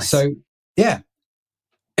 Nice. So yeah,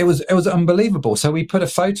 it was unbelievable. So we put a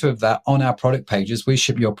photo of that on our product pages. We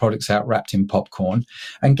ship your products out wrapped in popcorn.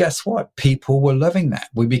 And guess what? People were loving that.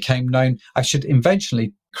 We became known. I should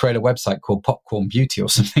eventually create a website called Popcorn Beauty or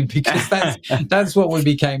something, because that's what we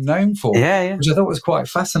became known for, which I thought was quite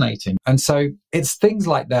fascinating. And so it's things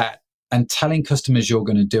like that, and telling customers you're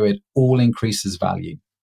going to do it all increases value.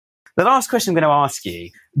 The last question I'm going to ask you,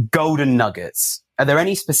 golden nuggets. Are there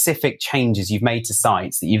any specific changes you've made to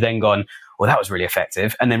sites that you've then gone, well, that was really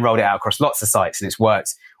effective, and then rolled it out across lots of sites and it's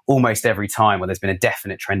worked almost every time, where there's been a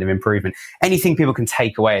definite trend of improvement? Anything people can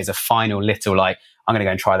take away as a final little, like, I'm going to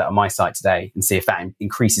go and try that on my site today and see if that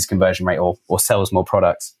increases conversion rate or sells more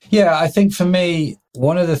products? Yeah, I think for me,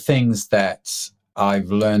 one of the things that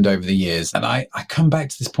I've learned over the years, and I come back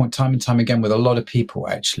to this point time and time again with a lot of people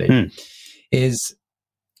actually, is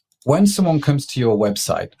when someone comes to your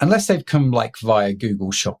website, unless they've come like via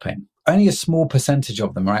Google Shopping, only a small percentage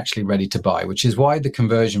of them are actually ready to buy, which is why the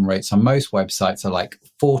conversion rates on most websites are like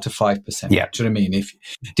 4 to 5%. Yeah. Do you know what I mean? If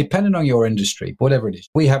depending on your industry, whatever it is,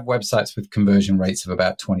 we have websites with conversion rates of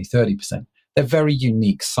about 20, 30%. They're very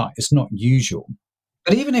unique sites. It's not usual.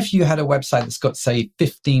 But even if you had a website that's got, say,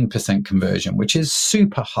 15% conversion, which is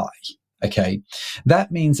super high, okay,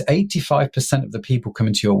 that means 85% of the people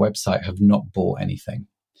coming to your website have not bought anything.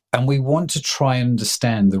 And we want to try and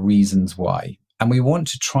understand the reasons why. And we want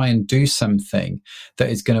to try and do something that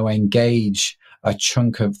is going to engage a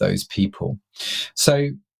chunk of those people. So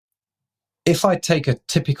if I take a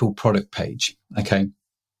typical product page, okay,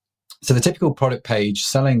 so the typical product page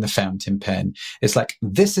selling the fountain pen, it's like,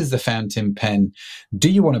 this is the fountain pen. Do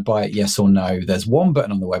you want to buy it? Yes or no? There's one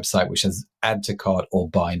button on the website which says add to cart or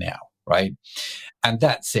buy now, right? And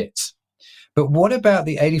that's it. But what about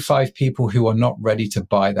the 85 people who are not ready to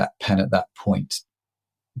buy that pen at that point?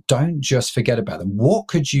 Don't just forget about them. What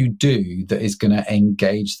could you do that is going to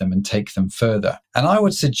engage them and take them further? And I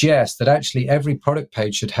would suggest that actually every product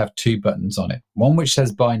page should have 2 buttons on it. One which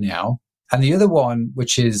says buy now, and the other one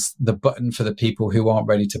which is the button for the people who aren't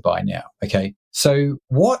ready to buy now. Okay. So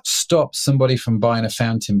what stops somebody from buying a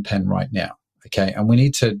fountain pen right now? Okay. And we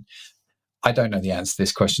need to, I don't know the answer to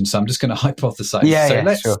this question, so I'm just going to hypothesize.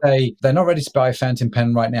 Let's say they're not ready to buy a fountain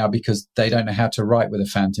pen right now because they don't know how to write with a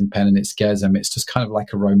fountain pen and it scares them. It's just kind of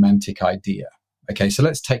like a romantic idea. Okay, so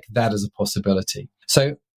let's take that as a possibility.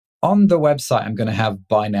 So on the website, I'm going to have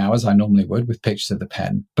buy now, as I normally would, with pictures of the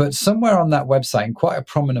pen. But somewhere on that website, in quite a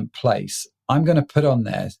prominent place, I'm going to put on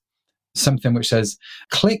there something which says,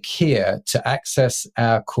 click here to access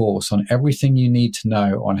our course on everything you need to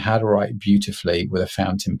know on how to write beautifully with a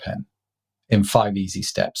fountain pen in 5 easy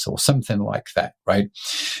steps, or something like that, right?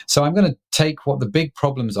 So I'm going to take what the big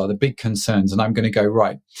problems are, the big concerns, and I'm going to go,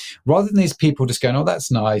 right, rather than these people just going, oh,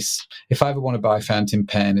 that's nice. If I ever want to buy a fountain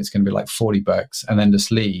pen, it's going to be like $40 and then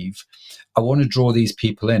just leave. I want to draw these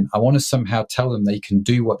people in. I want to somehow tell them they can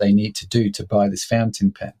do what they need to do to buy this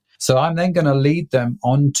fountain pen. So I'm then going to lead them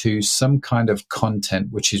onto some kind of content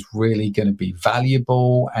which is really going to be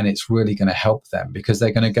valuable, and it's really going to help them, because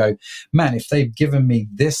they're going to go, man, if they've given me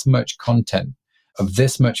this much content of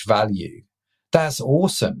this much value, that's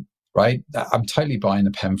awesome, right? I'm totally buying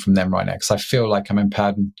the pen from them right now because I feel like I'm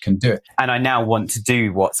empowered and can do it. And I now want to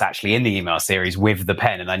do what's actually in the email series with the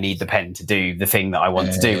pen, and I need the pen to do the thing that I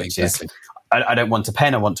want to do, which is I don't want to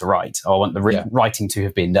pen, I want to write. Or I want the writing to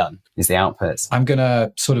have been done is the output. I'm going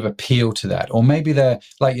to sort of appeal to that. Or maybe they're,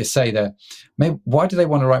 like you say, why do they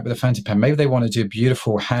want to write with a fountain pen? Maybe they want to do a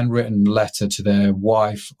beautiful handwritten letter to their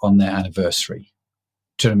wife on their anniversary.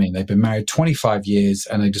 Do you know what I mean? They've been married 25 years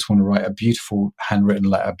and they just want to write a beautiful handwritten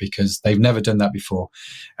letter because they've never done that before.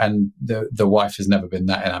 And the wife has never been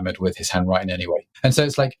that enamored with his handwriting anyway. And so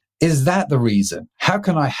it's like, is that the reason? How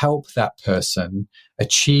can I help that person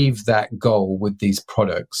achieve that goal with these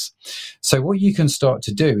products? So what you can start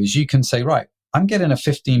to do is you can say, right, I'm getting a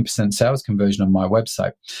 15% sales conversion on my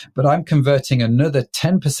website, but I'm converting another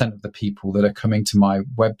 10% of the people that are coming to my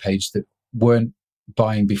webpage that weren't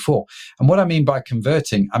buying before. And what I mean by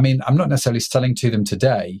converting, I mean, I'm not necessarily selling to them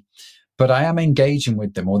today, but I am engaging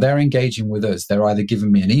with them, or they're engaging with us. They're either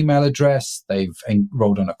giving me an email address, they've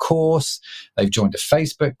enrolled on a course, they've joined a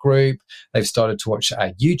Facebook group, they've started to watch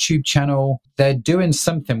our YouTube channel. They're doing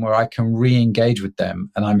something where I can re-engage with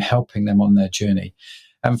them and I'm helping them on their journey.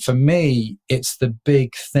 And for me, it's the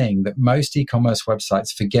big thing that most e-commerce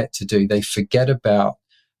websites forget to do. They forget about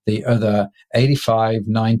the other 85,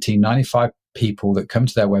 90, 95 people that come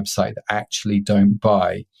to their website that actually don't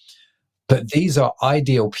buy. But these are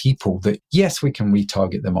ideal people that, yes, we can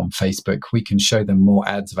retarget them on Facebook. We can show them more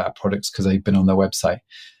ads of our products because they've been on their website.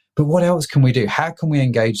 But what else can we do? How can we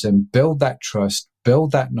engage them, build that trust,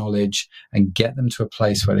 build that knowledge, and get them to a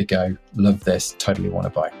place where they go, love this, totally want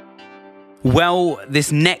to buy? Well,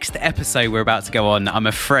 this next episode we're about to go on, I'm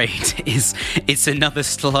afraid, it's another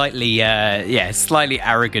slightly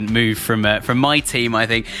arrogant move from my team. I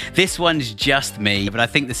think this one's just me, but I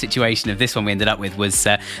think the situation of this one we ended up with was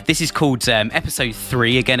this is called episode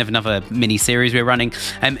 3 again of another mini series we're running.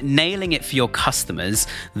 Nailing it for your customers: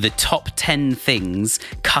 the top 10 things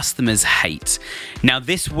customers hate. Now,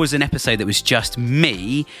 this was an episode that was just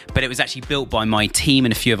me, but it was actually built by my team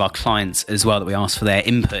and a few of our clients as well that we asked for their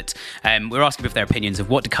input. We're asking for their opinions of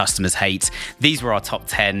what do customers hate. These were our top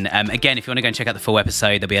 10. Again, if you want to go and check out the full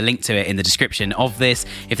episode, there'll be a link to it in the description of this.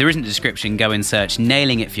 If there isn't a description, go and search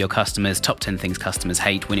Nailing It for Your Customers, top 10 things customers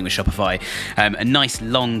hate, winning with Shopify. A nice,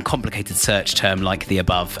 long, complicated search term like the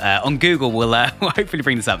above. On Google, we'll hopefully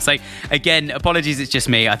bring this up. So again, apologies, it's just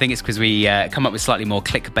me. I think it's because we come up with slightly more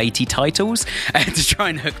clickbaity titles to try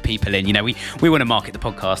and hook people in. You know, we want to market the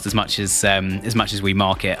podcast as much as we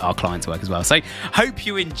market our clients' work as well. So hope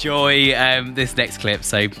you enjoy this next clip.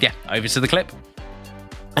 So yeah, over to the clip.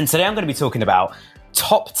 And today I'm going to be talking about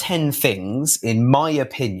top 10 things, in my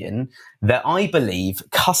opinion, that I believe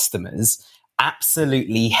customers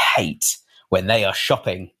absolutely hate when they are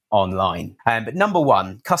shopping online. But number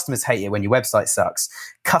 1, customers hate it when your website sucks.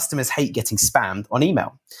 Customers hate getting spammed on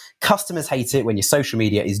email. Customers hate it when your social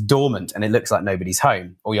media is dormant and it looks like nobody's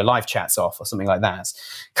home, or your live chat's off or something like that.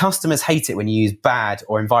 Customers hate it when you use bad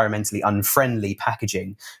or environmentally unfriendly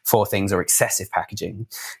packaging for things, or excessive packaging.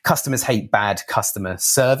 Customers hate bad customer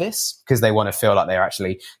service because they want to feel like they're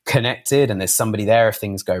actually connected and there's somebody there if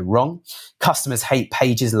things go wrong. Customers hate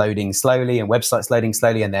pages loading slowly and websites loading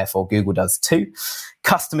slowly, and therefore Google does too.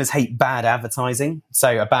 Customers hate bad advertising.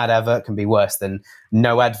 So a bad advert can be worse than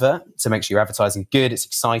no advert. So make sure your advertising is good, it's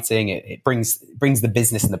exciting, it brings the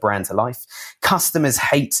business and the brand to life. Customers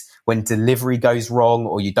hate when delivery goes wrong,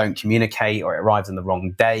 or you don't communicate, or it arrives on the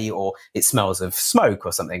wrong day, or it smells of smoke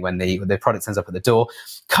or something when the product turns up at the door.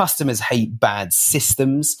 Customers hate bad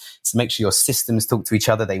systems. So make sure your systems talk to each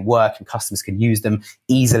other, they work, and customers can use them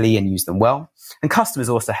easily and use them well. And customers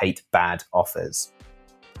also hate bad offers.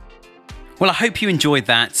 Well, I hope you enjoyed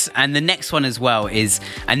that. And the next one as well is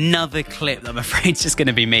another clip that I'm afraid is just going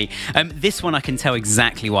to be me. This one I can tell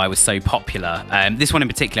exactly why it was so popular. This one in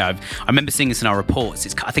particular, I remember seeing this in our reports.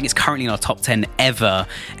 I think it's currently in our top 10 ever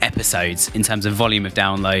episodes in terms of volume of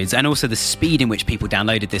downloads and also the speed in which people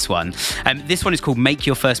downloaded this one. This one is called Make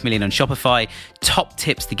Your First Million on Shopify, top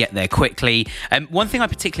tips to get there quickly. One thing I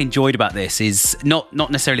particularly enjoyed about this is not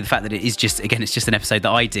necessarily the fact that it is just, again, it's just an episode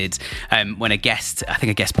that I did when a guest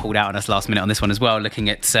pulled out on us last minute on this one as well, looking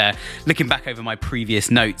back over my previous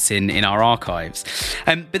notes in our archives.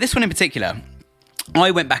 But this one in particular,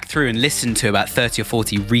 I went back through and listened to about 30 or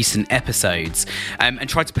 40 recent episodes and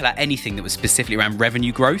tried to pull out anything that was specifically around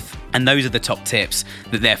revenue growth. And those are the top tips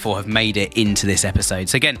that therefore have made it into this episode.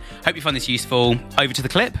 So again, hope you find this useful. Over to the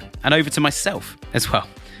clip and over to myself as well.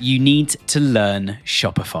 you need to learn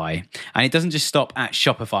Shopify. And it doesn't just stop at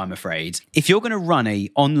Shopify, I'm afraid. If you're going to run an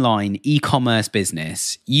online e-commerce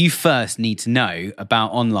business, you first need to know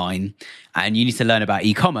about online, and you need to learn about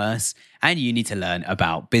e-commerce, and you need to learn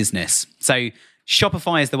about business. So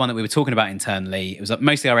Shopify is the one that we were talking about internally. It was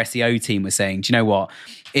mostly our SEO team was saying, do you know what?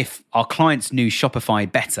 If our clients knew Shopify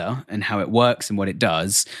better and how it works and what it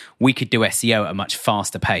does, we could do SEO at a much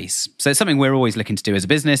faster pace. So it's something we're always looking to do as a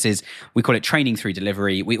business is we call it training through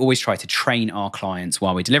delivery. We always try to train our clients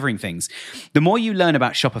while we're delivering things. The more you learn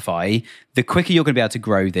about Shopify, the quicker you're going to be able to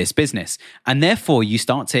grow this business. And therefore, you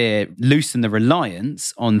start to loosen the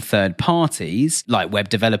reliance on third parties like web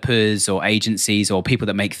developers or agencies or people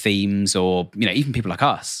that make themes or, even people like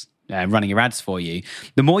us. Running your ads for you.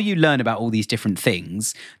 The more you learn about all these different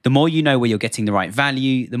things, the more you know where you're getting the right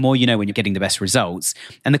value, the more you know when you're getting the best results.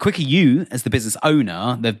 And the quicker you, as the business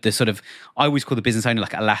owner, the sort of, I always call the business owner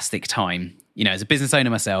like elastic time. As a business owner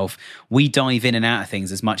myself, we dive in and out of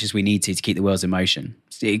things as much as we need to keep the wheels in motion.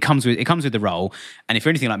 It comes with the role. And if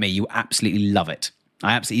you're anything like me, you absolutely love it.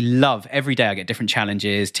 I absolutely love every day I get different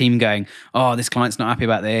challenges, team going, oh, this client's not happy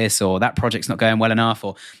about this, or that project's not going well enough,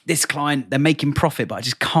 or this client, they're making profit, but I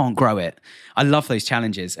just can't grow it. I love those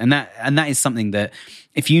challenges. And that is something that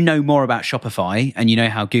if you know more about Shopify and you know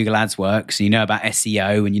how Google Ads works, and you know about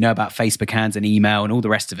SEO and you know about Facebook ads and email and all the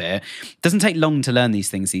rest of it, it doesn't take long to learn these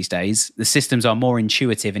things these days. The systems are more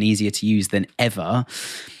intuitive and easier to use than ever.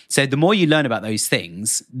 So the more you learn about those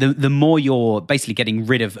things, the more you're basically getting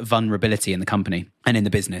rid of vulnerability in the company and in the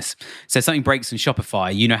business. So if something breaks in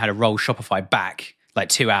Shopify, you know how to roll Shopify back like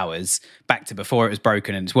 2 hours back to before it was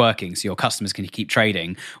broken and it's working, so your customers can keep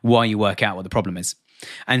trading while you work out what the problem is.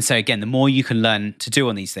 And so again, the more you can learn to do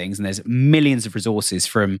on these things, and there's millions of resources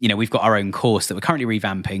from, we've got our own course that we're currently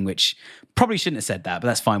revamping, which probably shouldn't have said that, but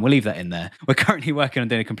that's fine. We'll leave that in there. We're currently working on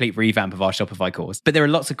doing a complete revamp of our Shopify course. But there are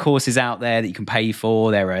lots of courses out there that you can pay for.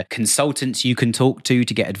 There are consultants you can talk to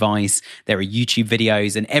get advice. There are YouTube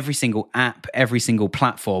videos, and every single app, every single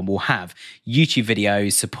platform will have YouTube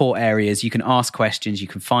videos, support areas. You can ask questions. You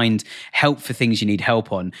can find help for things you need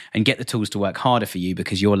help on and get the tools to work harder for you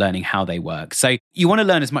because you're learning how they work. So you want to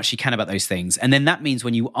learn as much as you can about those things. And then that means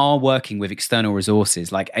when you are working with external resources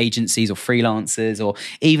like agencies or freelancers or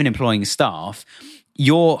even employing staff,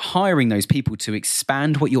 you're hiring those people to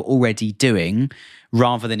expand what you're already doing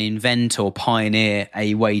rather than invent or pioneer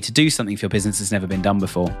a way to do something for your business that's never been done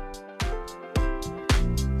before.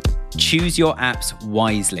 Choose your apps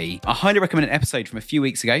wisely. I highly recommend an episode from a few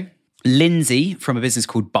weeks ago. Lindsay from a business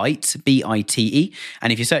called Bite, B-I-T-E.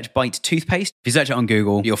 And if you search Bite toothpaste, if you search it on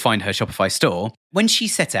Google, you'll find her Shopify store. When she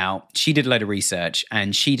set out, she did a load of research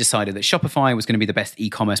and she decided that Shopify was going to be the best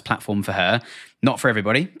e-commerce platform for her. Not for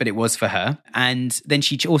everybody, but it was for her. And then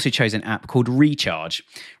she also chose an app called Recharge.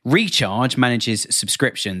 Recharge manages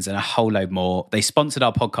subscriptions and a whole load more. They sponsored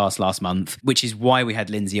our podcast last month, which is why we had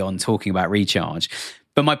Lindsay on talking about Recharge.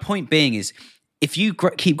 But my point being is, if you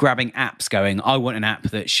keep grabbing apps going, I want an app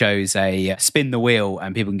that shows a spin the wheel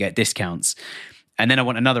and people can get discounts. And then I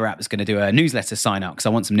want another app that's going to do a newsletter sign up because I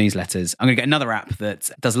want some newsletters. I'm going to get another app that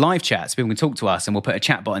does live chats. People can talk to us and we'll put a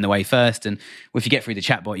chatbot in the way first. And if you get through the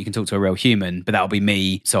chatbot, you can talk to a real human, but that'll be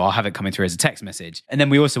me. So I'll have it coming through as a text message. And then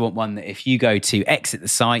we also want one that if you go to exit the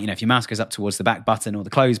site, if your mouse goes up towards the back button or the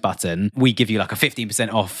close button, we give you like a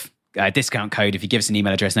 15% off discount code if you give us an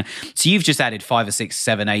email address. Now, so you've just added 5 or 6,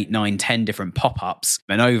 7, 8, 9, 10 different pop-ups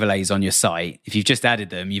and overlays on your site. If you've just added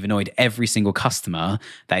them, you've annoyed every single customer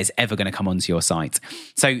that is ever going to come onto your site.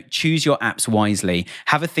 So choose your apps wisely.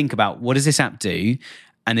 Have a think about, what does this app do?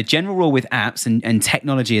 And the general rule with apps and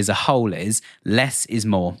technology as a whole is less is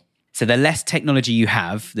more. So the less technology you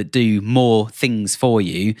have that do more things for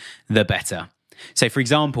you, the better. So, for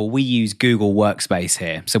example, we use Google Workspace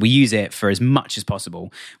here. So we use it for as much as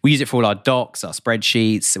possible. We use it for all our docs, our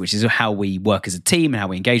spreadsheets, which is how we work as a team and how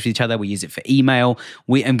we engage with each other. We use it for email.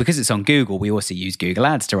 And because it's on Google, we also use Google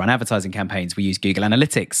Ads to run advertising campaigns. We use Google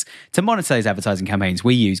Analytics to monitor those advertising campaigns.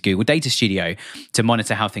 We use Google Data Studio to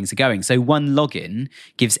monitor how things are going. So one login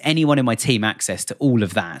gives anyone in my team access to all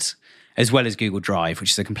of that, as well as Google Drive,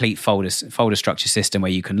 which is a complete folder structure system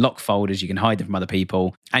where you can lock folders, you can hide them from other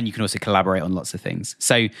people, and you can also collaborate on lots of things.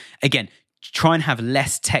 So again, try and have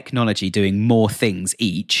less technology doing more things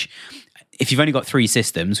each. If you've only got 3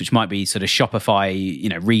 systems, which might be sort of Shopify,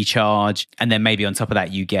 Recharge, and then maybe on top of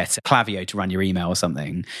that, you get Klaviyo to run your email or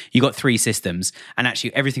something. You've got 3 systems, and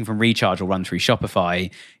actually everything from Recharge will run through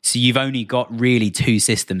Shopify. So you've only got really 2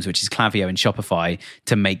 systems, which is Klaviyo and Shopify,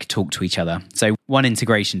 to talk to each other. So one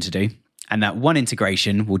integration to do. and that one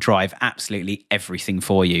integration will drive absolutely everything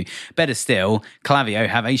for you. Better still, Klaviyo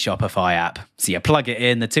have a Shopify app. So you plug it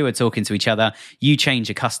in, the two are talking to each other. You change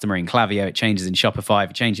a customer in Klaviyo, it changes in Shopify.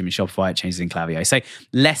 If you change them in Shopify, it changes in Klaviyo. So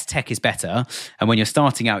less tech is better. And when you're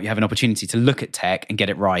starting out, you have an opportunity to look at tech and get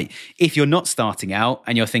it right. If you're not starting out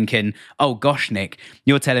and you're thinking, oh gosh, Nick,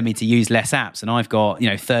 you're telling me to use less apps and I've got,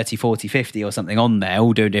 30, 40, 50 or something on there,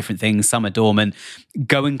 all doing different things, some are dormant,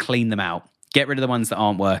 go and clean them out. Get rid of the ones that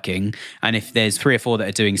aren't working. And if there's 3 or 4 that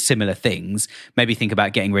are doing similar things, maybe think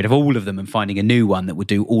about getting rid of all of them and finding a new one that will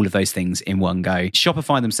do all of those things in one go.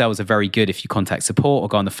 Shopify themselves are very good if you contact support or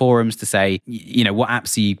go on the forums to say, what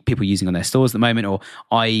apps are you people using on their stores at the moment? Or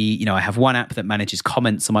I have one app that manages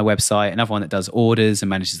comments on my website, another one that does orders and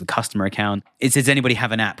manages the customer account. Does anybody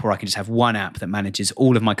have an app where I can just have one app that manages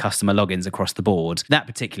all of my customer logins across the board? That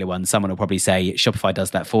particular one, someone will probably say Shopify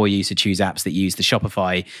does that for you. So choose apps that use the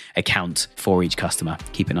Shopify account for each customer.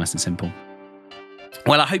 Keep it nice and simple.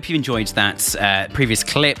 Well, I hope you enjoyed that previous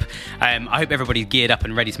clip. I hope everybody's geared up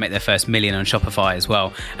and ready to make their first million on Shopify as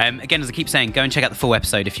well. Again, as I keep saying, go and check out the full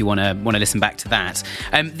episode if you want to listen back to that.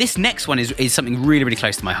 This next one is something really, really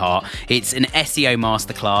close to my heart. It's an SEO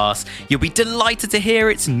masterclass. You'll be delighted to hear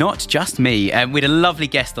it's not just me. We had a lovely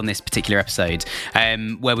guest on this particular episode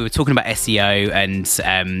where we were talking about SEO and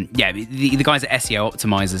the guys at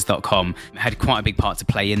SEOoptimizers.com had quite a big part to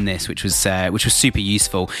play in this, which was super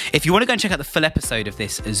useful. If you want to go and check out the full episode of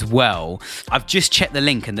this as well, I've just checked the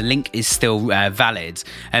link and the link is still valid.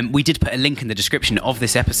 We did put a link in the description of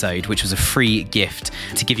this episode, which was a free gift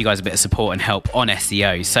to give you guys a bit of support and help on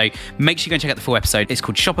SEO. So make sure you go and check out the full episode. It's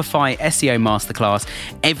called Shopify SEO Masterclass,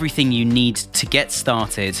 everything you need to get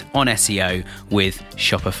started on SEO with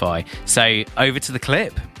Shopify. So over to the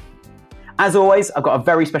clip. As always, I've got a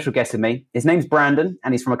very special guest with me. His name's Brandon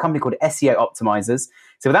and he's from a company called SEO Optimizers.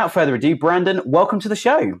 So without further ado, Brandon, welcome to the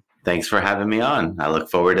show. Thanks for having me on. I look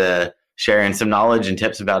forward to sharing some knowledge and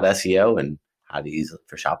tips about SEO and how to use it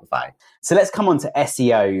for Shopify. So let's come on to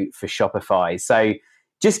SEO for Shopify. So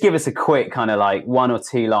just give us a quick kind of like 1 or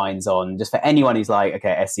 2 lines on, just for anyone who's like,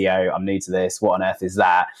 okay, SEO, I'm new to this. What on earth is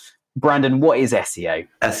that? Brandon, what is SEO?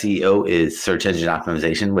 SEO is search engine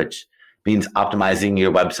optimization, which means optimizing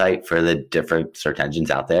your website for the different search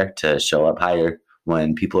engines out there to show up higher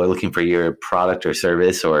when people are looking for your product or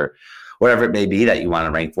service or whatever it may be that you want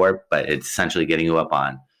to rank for, but it's essentially getting you up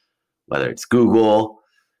on whether it's Google,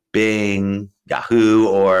 Bing, Yahoo,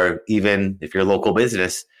 or even if you're a local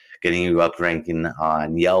business, getting you up ranking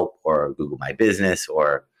on Yelp or Google My Business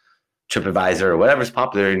or TripAdvisor or whatever's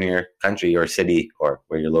popular in your country or city or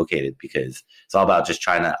where you're located, because it's all about just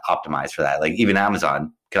trying to optimize for that. Like even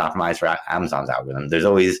Amazon can optimize for Amazon's algorithm. There's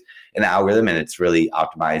always an algorithm and it's really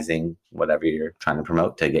optimizing whatever you're trying to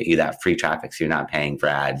promote to get you that free traffic. So you're not paying for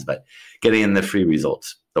ads, but getting in the free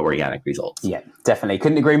results, the organic results. Yeah, definitely.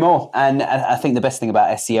 Couldn't agree more. And I think the best thing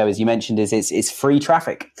about SEO, as you mentioned, is it's free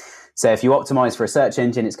traffic. So if you optimize for a search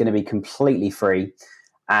engine, it's going to be completely free.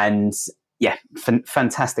 And yeah,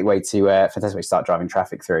 fantastic way to start driving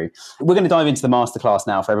traffic through. We're going to dive into the masterclass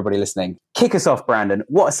now for everybody listening. Kick us off, Brandon.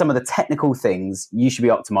 What are some of the technical things you should be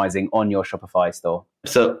optimizing on your Shopify store?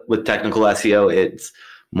 So with technical SEO, it's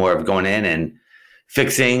more of going in and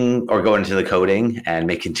fixing or going into the coding and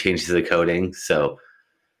making changes to the coding. So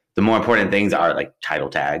the more important things are like title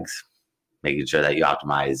tags, making sure that you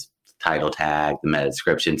optimize the title tag, the meta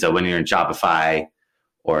description. So when you're in Shopify,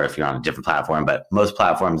 or if you're on a different platform, but most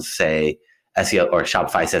platforms say SEO, or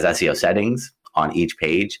Shopify says SEO settings on each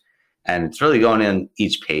page. And it's really going in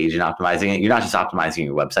each page and optimizing it. You're not just optimizing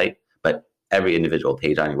your website, but every individual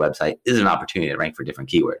page on your website is an opportunity to rank for different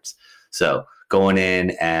keywords. So going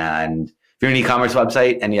in, and if you're an e-commerce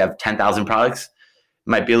website and you have 10,000 products, it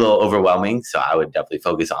might be a little overwhelming. So I would definitely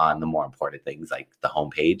focus on the more important things, like the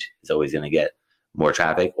homepage is always going to get more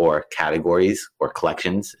traffic, or categories or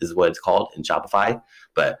collections is what it's called in Shopify.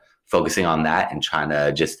 But focusing on that and trying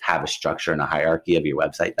to just have a structure and a hierarchy of your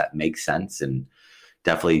website that makes sense, and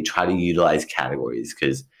definitely try to utilize categories,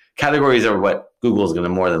 because categories are what Google is going to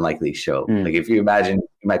more than likely show. Like if you imagine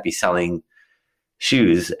you might be selling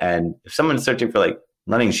shoes, and if someone's searching for like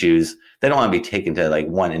running shoes, they don't want to be taken to like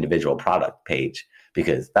one individual product page,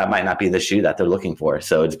 because that might not be the shoe that they're looking for.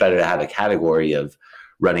 So it's better to have a category of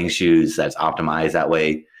running shoes that's optimized. That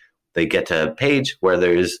way they get to a page where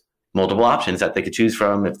there's multiple options that they could choose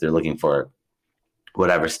from if they're looking for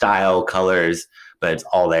whatever style, colors, but it's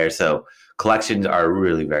all there. So collections are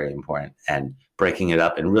really very important, and breaking it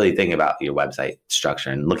up and really thinking about your website structure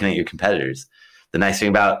and looking at your competitors. The nice thing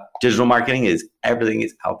about digital marketing is everything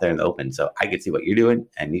is out there in the open. So I can see what you're doing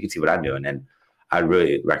and you can see what I'm doing. And I'd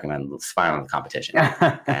really recommend spying on the competition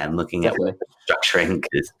and looking at what they're structuring,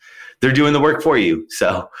 because they're doing the work for you.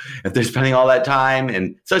 So if they're spending all that time,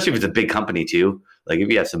 and especially if it's a big company too, like if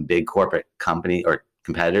you have some big corporate company or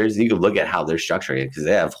competitors, you can look at how they're structuring it, because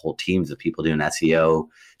they have whole teams of people doing SEO,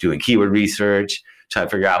 doing keyword research, trying to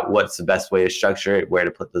figure out what's the best way to structure it, where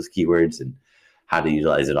to put those keywords, and how to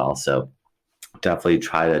utilize it all. So definitely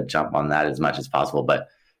try to jump on that as much as possible. But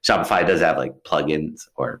Shopify does have like plugins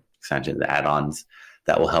or extensions, add-ons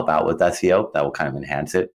that will help out with SEO, that will kind of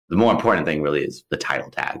enhance it. The more important thing really is the title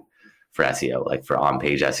tag for SEO, like for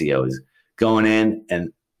on-page SEO, is going in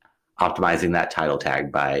and optimizing that title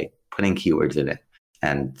tag by putting keywords in it.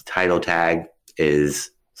 And the title tag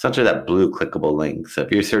is essentially that blue clickable link. So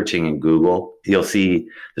if you're searching in Google, you'll see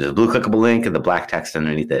there's a blue clickable link and the black text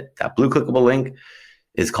underneath it. That blue clickable link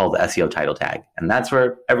is called the SEO title tag. And that's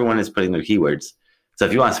where everyone is putting their keywords. So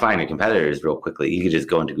if you want to find your competitors real quickly, you can just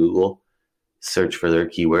go into Google, search for their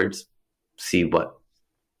keywords, see what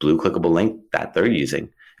blue clickable link that they're using.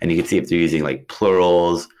 And you can see if they're using like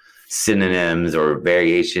plurals, synonyms, or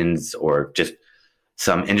variations, or just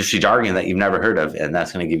some industry jargon that you've never heard of. And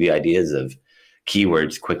that's going to give you ideas of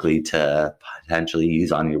keywords quickly to potentially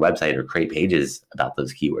use on your website or create pages about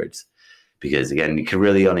those keywords. Because again, you can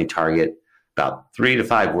really only target about 3 to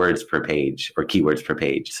 5 words per page, or keywords per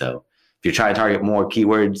page. So if you're trying to target more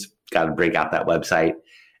keywords, got to break out that website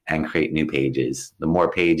and create new pages. The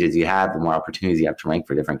more pages you have, the more opportunities you have to rank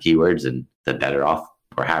for different keywords, and the better off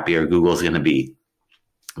or happier Google's going to be.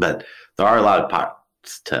 But there are a lot of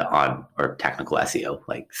parts to on or technical SEO,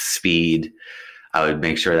 like speed. I would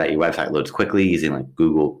make sure that your website loads quickly using like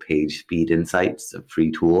Google Page Speed Insights, a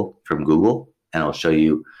free tool from Google, and it'll show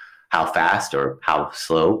you how fast or how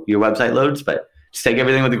slow your website loads. But just take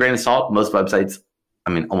everything with a grain of salt. Most websites,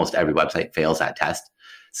 almost every website fails that test.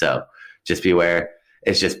 So just be aware.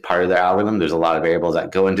 It's just part of their algorithm. There's a lot of variables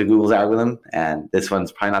that go into Google's algorithm, and this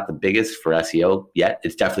one's probably not the biggest for SEO yet.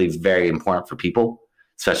 It's definitely very important for people,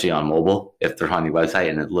 especially on mobile. If they're on your website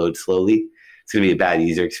and it loads slowly, it's going to be a bad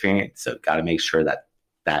user experience. So got to make sure that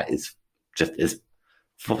that is just as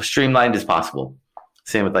streamlined as possible.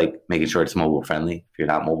 Same with like making sure it's mobile friendly. If you're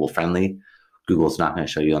not mobile friendly, Google's not going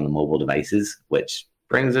to show you on the mobile devices, which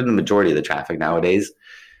brings in the majority of the traffic nowadays.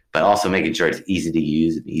 But also making sure it's easy to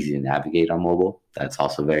use and easy to navigate on mobile. That's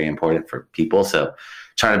also very important for people. So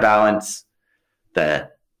trying to balance the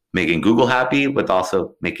making Google happy with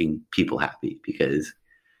also making people happy, because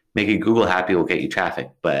making Google happy will get you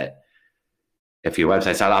traffic. But if your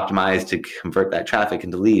website's not optimized to convert that traffic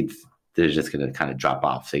into leads, they're just going to kind of drop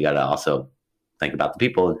off. So you got to also think about the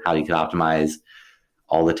people and how you can optimize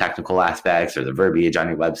all the technical aspects or the verbiage on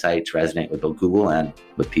your website to resonate with both Google and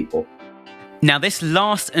with people. Now, this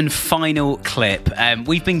last and final clip,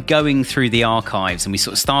 we've been going through the archives, and we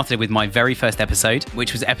sort of started with my very first episode,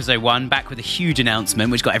 which was episode 1, back with a huge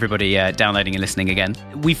announcement, which got everybody downloading and listening again.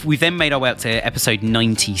 We've then made our way up to episode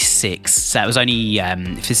 96. So it was only,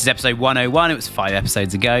 if this is episode 101, it was 5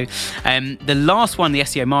 episodes ago. The last one, the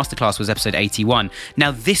SEO Masterclass, was episode 81.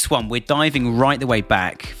 Now, this one, we're diving right the way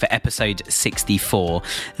back for episode 64.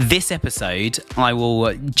 This episode, I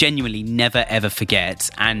will genuinely never, ever forget.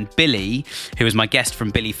 And Billy, who was my guest from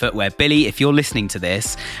Billy Footwear. Billy, if you're listening to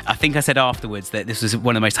this, I think I said afterwards that this was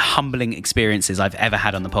one of the most humbling experiences I've ever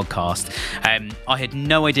had on the podcast. I had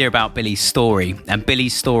no idea about Billy's story, and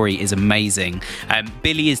Billy's story is amazing.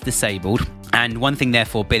 Billy is disabled, and one thing,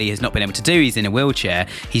 therefore, Billy has not been able to do, he's in a wheelchair,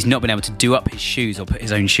 he's not been able to do up his shoes or put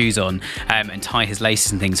his own shoes on and tie his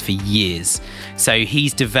laces and things for years. So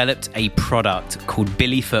he's developed a product called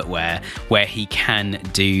Billy Footwear, where he can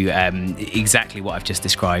do exactly what I've just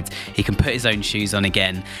described. He can put his own shoes on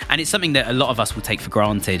again, and it's something that a lot of us will take for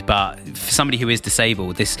granted, but for somebody who is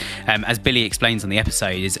disabled, this, as Billy explains on the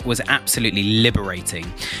episode, was absolutely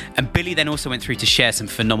liberating. And Billy then also went through to share some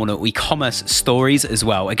phenomenal e-commerce stories as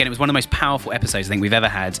well. Again, it was one of the most powerful episodes I think we've ever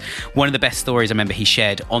had. One of the best stories I remember he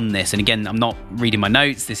shared on this, and again, I'm not reading my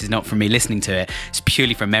notes, this is not from me listening to it, it's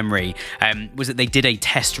purely from memory, was that they did a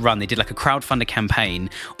test run. They did like a crowdfunder campaign,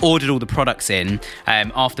 ordered all the products in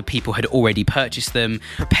after people had already purchased them,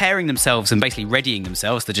 preparing themselves and basically readying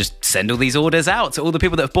themselves to just send all these orders out to all the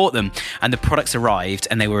people that have bought them. And the products arrived,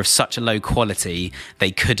 and they were of such a low quality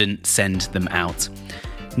they couldn't send them out.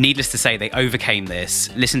 needless to say, they overcame this.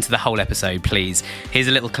 Listen to the whole episode, please. Here's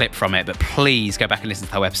a little clip from it, but please go back and listen to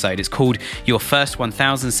the whole episode. It's called Your First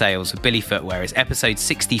 1,000 Sales with Billy Footwear. It's episode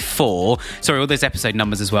 64. Sorry, all those episode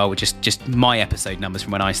numbers as well were just my episode numbers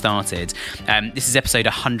from when I started. This is episode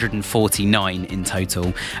 149 in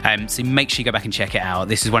total. So make sure you go back and check it out.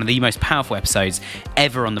 This is one of the most powerful episodes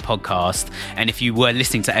ever on the podcast. And if you were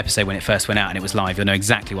listening to that episode when it first went out and it was live, you'll know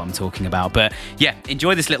exactly what I'm talking about. But yeah,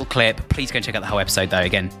 enjoy this little clip. Please go and check out the whole episode though.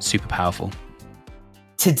 Again, super powerful.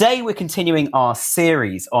 Today, we're continuing our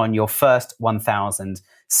series on your first 1,000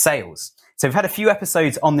 sales. So we've had a few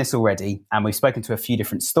episodes on this already, and we've spoken to a few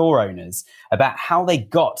different store owners about how they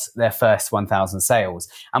got their first 1,000 sales.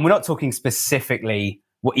 And we're not talking specifically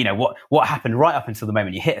what happened right up until the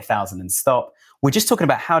moment you hit 1,000 and stop. We're just talking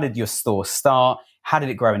about how did your store start? How did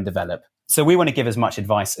it grow and develop? So we want to give as much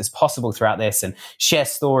advice as possible throughout this and share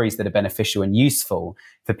stories that are beneficial and useful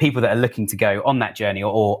for people that are looking to go on that journey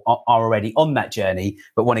or are already on that journey,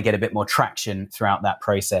 but want to get a bit more traction throughout that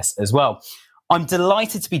process as well. I'm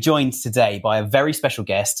delighted to be joined today by a very special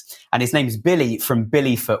guest, and his name is Billy from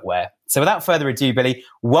Billy Footwear. So without further ado, Billy,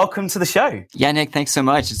 welcome to the show. Yeah, Nick, thanks so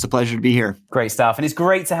much. It's a pleasure to be here. Great stuff. And it's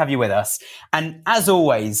great to have you with us. And as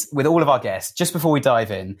always, with all of our guests, just before we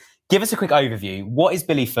dive in, give us a quick overview. What is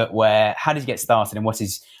Billy Footwear? How did you get started? And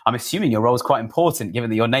I'm assuming your role is quite important given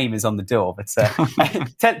that your name is on the door, but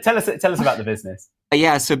tell us about the business.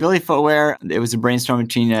 Yeah, so Billy Footwear, it was a brainstorm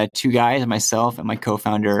between two guys, myself and my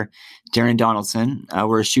co-founder, Darren Donaldson.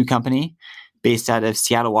 We're a shoe company based out of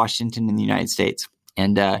Seattle, Washington in the United States.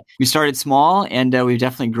 And we started small, and we've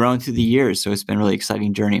definitely grown through the years. So it's been a really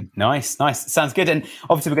exciting journey. Nice. Sounds good. And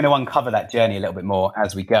obviously, we're going to uncover that journey a little bit more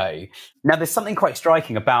as we go. Now, there's something quite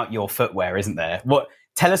striking about your footwear, isn't there?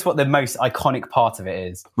 Tell us what the most iconic part of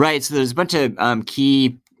it is. Right. So there's a bunch of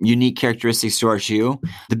key unique characteristics to our shoe.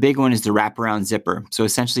 The big one is the wraparound zipper. So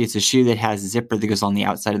essentially, it's a shoe that has a zipper that goes on the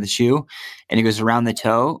outside of the shoe, and it goes around the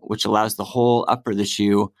toe, which allows the whole upper of the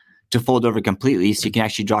shoe to fold over completely so you can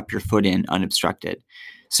actually drop your foot in unobstructed.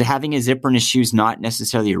 So having a zipper in a shoe is not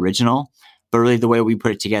necessarily original, but really the way we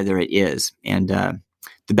put it together, it is. And the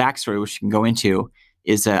backstory, which you can go into,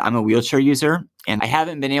 is I'm a wheelchair user, and I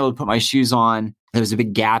haven't been able to put my shoes on. There was a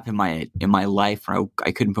big gap in my life where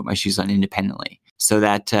I couldn't put my shoes on independently. So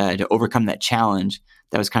that to overcome that challenge,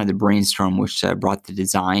 that was kind of the brainstorm which brought the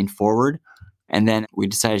design forward. And then we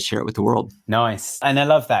decided to share it with the world. Nice. And I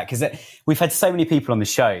love that because we've had so many people on the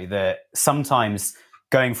show that sometimes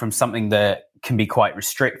going from something that can be quite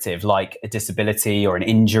restrictive, like a disability or an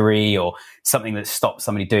injury or something that stops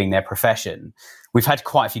somebody doing their profession. We've had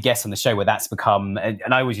quite a few guests on the show where that's become, and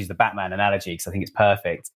I always use the Batman analogy because I think it's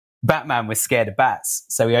perfect. Batman was scared of bats,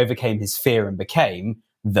 so he overcame his fear and became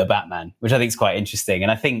the Batman, which I think is quite interesting.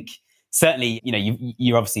 And I think certainly,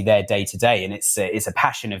 you're obviously there day to day, and it's a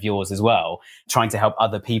passion of yours as well, trying to help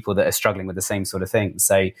other people that are struggling with the same sort of thing.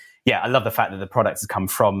 So yeah, I love the fact that the product has come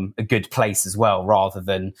from a good place as well, rather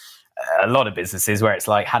than a lot of businesses where it's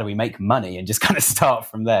like, how do we make money, and just kind of start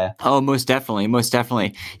from there. Oh, most definitely.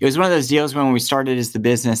 It was one of those deals when we started as the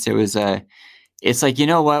business, it's like, you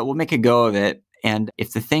know what, we'll make a go of it. And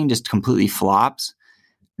if the thing just completely flops,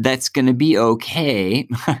 that's going to be okay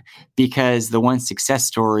because the one success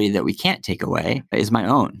story that we can't take away is my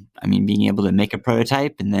own. I mean, being able to make a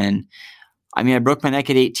prototype, and then, I broke my neck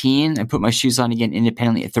at 18. I put my shoes on again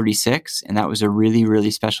independently at 36. And that was a really, really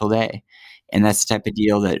special day. And that's the type of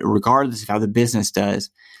deal that regardless of how the business does,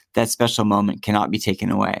 that special moment cannot be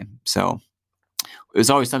taken away. So it was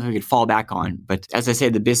always something we could fall back on. But as I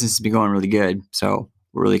said, the business has been going really good. So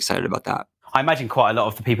we're really excited about that. I imagine quite a lot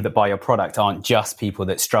of the people that buy your product aren't just people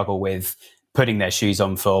that struggle with putting their shoes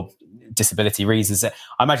on for disability reasons. I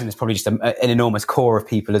imagine there's probably just an enormous core of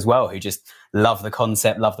people as well who just love the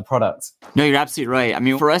concept, love the product. No, you're absolutely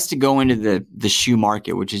right. For us to go into the shoe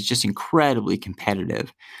market, which is just incredibly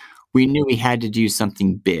competitive, we knew we had to do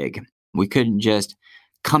something big. We couldn't just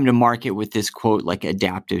come to market with this quote like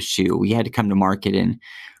adaptive shoe. We had to come to market and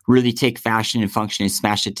really take fashion and function and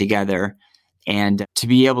smash it together. And to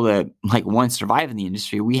be able to survive in the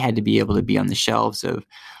industry, we had to be able to be on the shelves of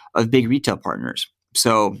big retail partners.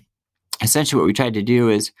 So essentially what we tried to do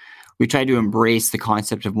is we tried to embrace the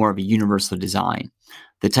concept of more of a universal design,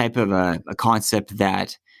 the type of a concept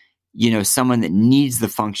that, someone that needs the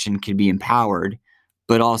function could be empowered,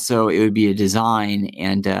 but also it would be a design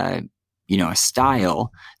and, a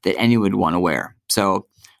style that anyone would want to wear. So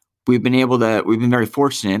we've been very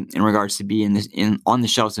fortunate in regards to be on the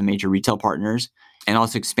shelves of major retail partners, and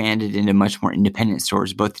also expanded into much more independent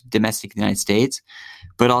stores, both domestic in the United States,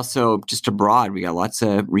 but also just abroad. We got lots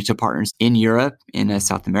of retail partners in Europe, in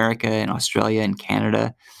South America, in Australia, and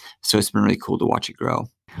Canada. So it's been really cool to watch it grow.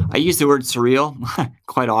 I use the word surreal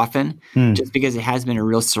quite often, just because it has been a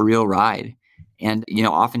real surreal ride. And,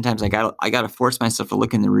 oftentimes I got to force myself to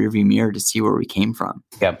look in the rearview mirror to see where we came from.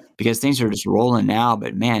 Yep. Because things are just rolling now.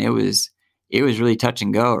 But man, it was really touch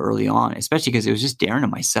and go early on, especially because it was just Darren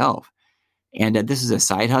and myself. And this is a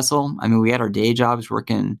side hustle. I mean, we had our day jobs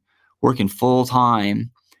working full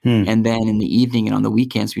time. And then in the evening and on the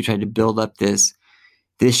weekends, we tried to build up this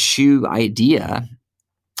shoe idea.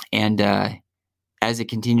 And as it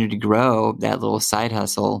continued to grow, that little side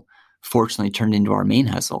hustle fortunately turned into our main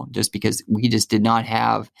hustle, just because we just did not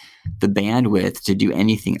have the bandwidth to do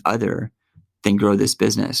anything other than grow this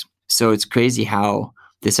business. So it's crazy how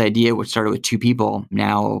this idea, which started with 2 people,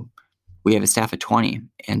 now we have a staff of 20,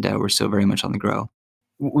 and we're still very much on the grow.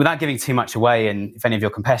 Without giving too much away, and if any of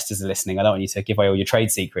your competitors are listening, I don't want you to give away all your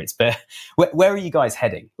trade secrets, but where are you guys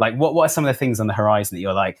heading? Like, what are some of the things on the horizon that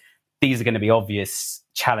you're like, these are going to be obvious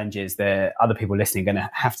challenges that other people listening are going to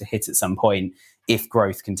have to hit at some point if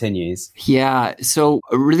growth continues? Yeah. So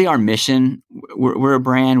really our mission, we're a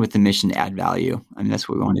brand with the mission to add value. I mean, that's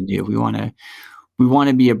what we want to do. We want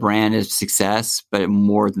to be a brand of success, but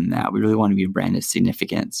more than that, we really want to be a brand of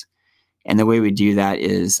significance. And the way we do that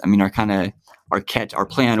is, I mean, our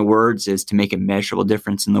play on words is to make a measurable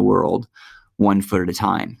difference in the world 1 foot at a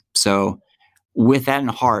time. So with that in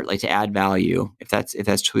heart, like to add value, if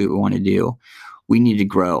that's truly what we want to do, we need to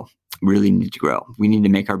grow. Really need to grow. We need to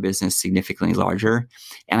make our business significantly larger.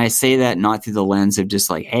 And I say that not through the lens of just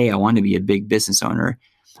like, hey, I want to be a big business owner.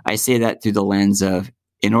 I say that through the lens of,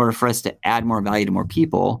 in order for us to add more value to more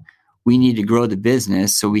people, we need to grow the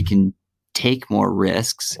business so we can take more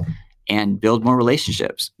risks and build more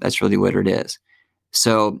relationships. That's really what it is.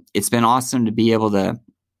 So it's been awesome to be able to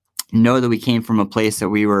know that we came from a place that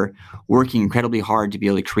we were working incredibly hard to be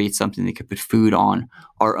able to create something that could put food on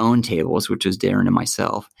our own tables, which was Darren and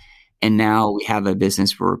myself. And now we have a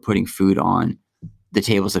business where we're putting food on the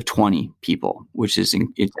tables of 20 people, which is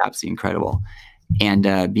it's absolutely incredible.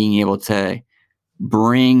 And being able to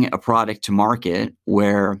bring a product to market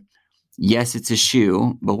where, yes, it's a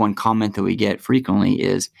shoe, but one comment that we get frequently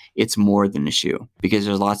is it's more than a shoe, because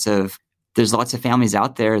there's lots of families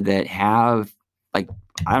out there that have, like,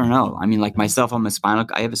 I don't know. I mean, like myself, I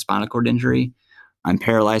have a spinal cord injury. I'm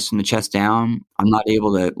paralyzed from the chest down. I'm not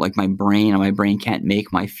able to, like, my brain can't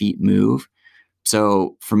make my feet move.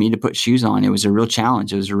 So for me to put shoes on, it was a real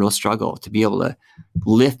challenge. It was a real struggle to be able to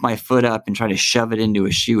lift my foot up and try to shove it into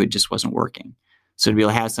a shoe. It just wasn't working. So to be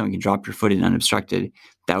able to have someone can drop your foot in unobstructed,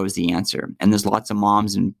 that was the answer. And there's lots of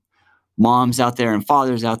moms out there and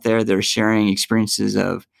fathers out there that are sharing experiences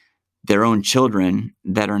of their own children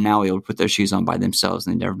that are now able to put their shoes on by themselves,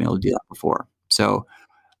 and they've never been able to do that before. So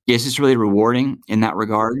yes, it's really rewarding in that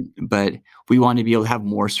regard, but we want to be able to have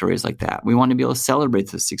more stories like that. We want to be able to celebrate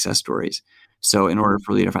the success stories. So in order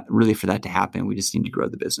for really for that to happen, we just need to grow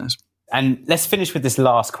the business. And let's finish with this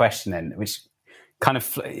last question then, which kind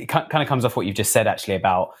of comes off what you've just said, actually,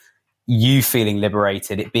 about you feeling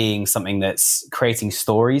liberated, it being something that's creating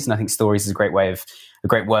stories. And I think stories is a great word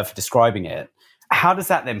for describing it. How does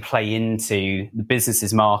that then play into the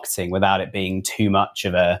business's marketing without it being too much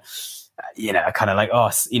of a, kind of like,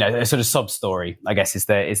 a sort of sob story, I guess is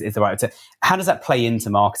the right term. How does that play into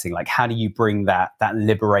marketing? Like, how do you bring that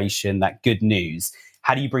liberation, that good news,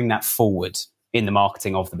 how do you bring that forward in the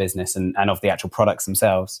marketing of the business and of the actual products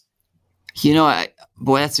themselves?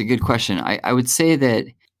 Boy, that's a good question. I would say that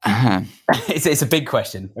it's a big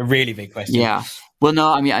question, a really big question. Yeah. Well,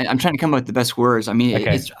 no, I mean, I'm trying to come up with the best words. I mean,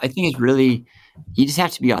 okay. I think it's really, you just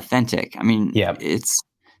have to be authentic. I mean, yeah.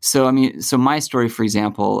 So my story, for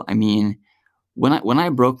example, I mean, when I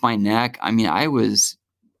broke my neck, I mean, I was,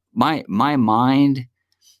 my mind,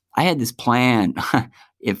 I had this plan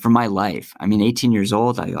for my life. I mean, 18 years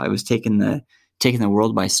old, I was taking the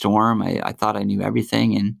world by storm. I thought I knew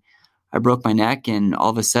everything, and I broke my neck, and all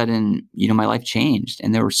of a sudden, my life changed.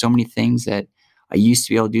 And there were so many things that I used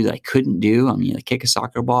to be able to do that I couldn't do. I mean, like kick a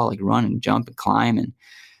soccer ball, like run and jump and climb, and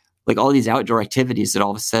like all these outdoor activities that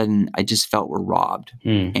all of a sudden I just felt were robbed.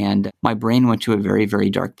 And my brain went to a very, very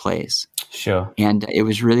dark place. Sure. And it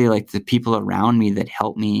was really like the people around me that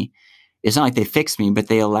helped me. It's not like they fixed me, but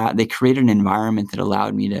they created an environment that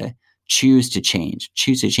allowed me to choose to change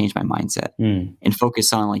my mindset and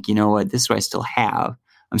focus on, like, you know what, this is what I still have.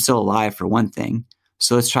 I'm still alive, for one thing.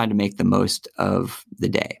 So let's try to make the most of the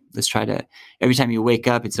day. Let's try to, every time you wake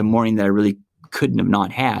up, it's a morning that I really couldn't have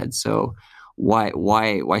not had. So why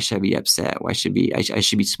should I be upset? I should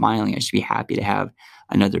be smiling. I should be happy to have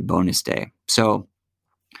another bonus day. So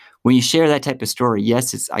when you share that type of story,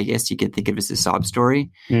 yes, I guess you could think of it as a sob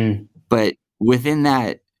story, but within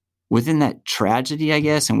that tragedy, I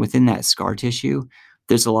guess, and within that scar tissue,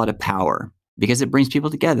 there's a lot of power because it brings people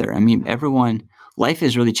together. I mean, life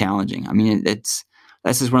is really challenging. I mean, that's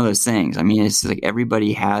just one of those things. I mean, it's like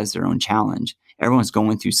everybody has their own challenge. Everyone's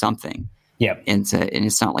going through something. Yeah. And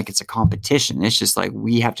it's not like it's a competition. It's just like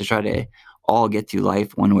we have to try to all get through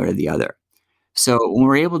life one way or the other. So when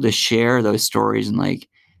we're able to share those stories and like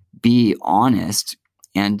be honest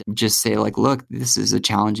and just say like, look, this is a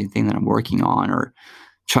challenging thing that I'm working on or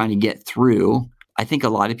trying to get through, I think a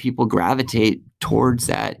lot of people gravitate towards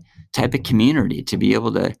that type of community to be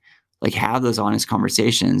able to like have those honest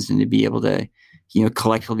conversations and to be able to,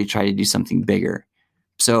 collectively try to do something bigger.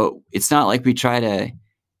 So it's not like we try to,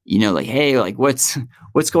 like, hey, like what's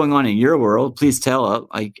going on in your world? Please tell,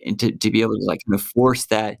 like, and to be able to like kind of force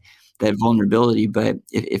that vulnerability. But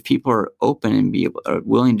if people are open and are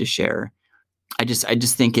willing to share, I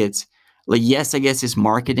just think it's like, yes, I guess it's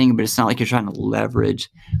marketing, but it's not like you're trying to leverage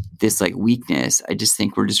this like weakness. I just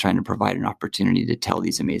think we're just trying to provide an opportunity to tell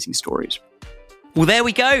these amazing stories. Well, there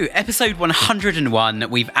we go. Episode 101.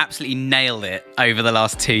 We've absolutely nailed it over the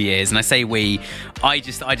last 2 years. And I say I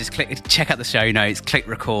just check out the show notes, click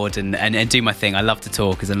record and do my thing. I love to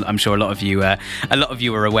talk, as I'm sure a lot of you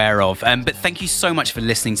are aware of. But thank you so much for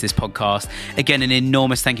listening to this podcast. Again, an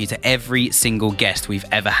enormous thank you to every single guest we've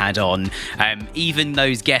ever had on. Even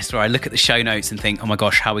those guests where I look at the show notes and think, oh my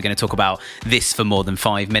gosh, how are we going to talk about this for more than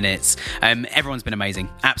 5 minutes? Everyone's been amazing.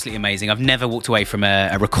 Absolutely amazing. I've never walked away from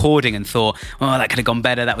a recording and thought, oh, that could have gone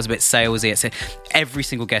better. That was a bit salesy. Every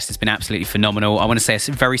single guest has been absolutely phenomenal. I want to say a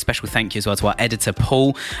very special thank you as well to our editor,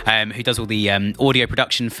 Paul, who does all the audio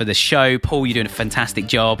production for the show. Paul, you're doing a fantastic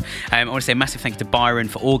job. I want to say a massive thank you to Byron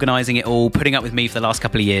for organising it all, putting up with me for the last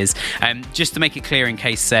couple of years. Just to make it clear in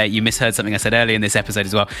case you misheard something I said earlier in this episode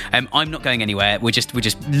as well, I'm not going anywhere. We're just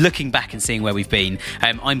looking back and seeing where we've been.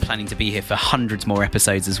 I'm planning to be here for hundreds more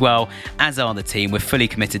episodes as well, as are the team. We're fully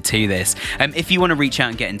committed to this. If you want to reach out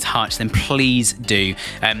and get in touch, then please do.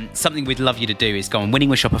 Something we'd love you to do is go on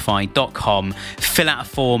winningwithshopify.com, fill out a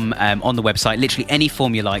form on the website, literally any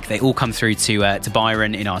form you like. They all come through to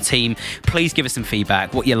Byron in our team. Please give us some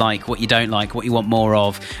feedback, what you like, what you don't like, what you want more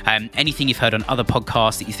of, anything you've heard on other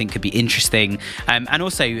podcasts that you think could be interesting, and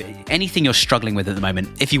also anything you're struggling with at the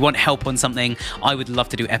moment. If you want help on something, I would love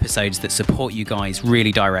to do episodes that support you guys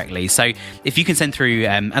really directly. So if you can send through,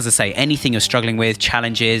 as I say, anything you're struggling with,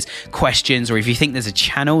 challenges, questions, or if you think there's a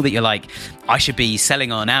channel that you're like, I should be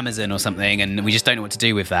selling on Amazon or something and we just don't know what to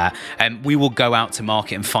do with that, we will go out to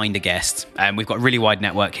market and find a guest. We've got a really wide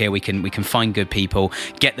network here. We can find good people,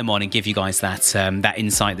 get them on and give you guys that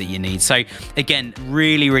insight that you need. So again,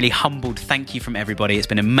 really, really humbled thank you from everybody. It's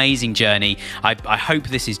been an amazing journey. I hope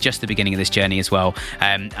this is just the beginning of this journey as well.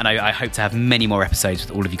 And I hope to have many more episodes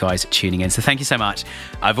with all of you guys tuning in. So thank you so much.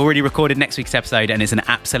 I've already recorded next week's episode and it's an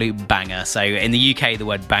absolute banger. So in the UK, the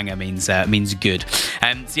word banger means good. So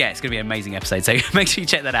yeah, it's going to be an amazing episode. So make sure you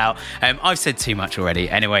check that out. I've said too much already.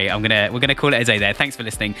 Anyway, we're gonna call it a day there. Thanks for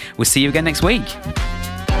listening. We'll see you again next week.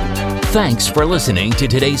 Thanks for listening to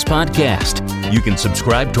today's podcast. You can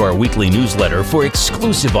subscribe to our weekly newsletter for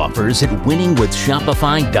exclusive offers at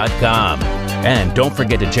winningwithshopify.com. And don't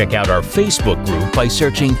forget to check out our Facebook group by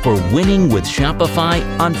searching for Winning with Shopify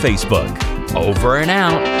on Facebook. Over and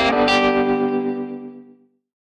out.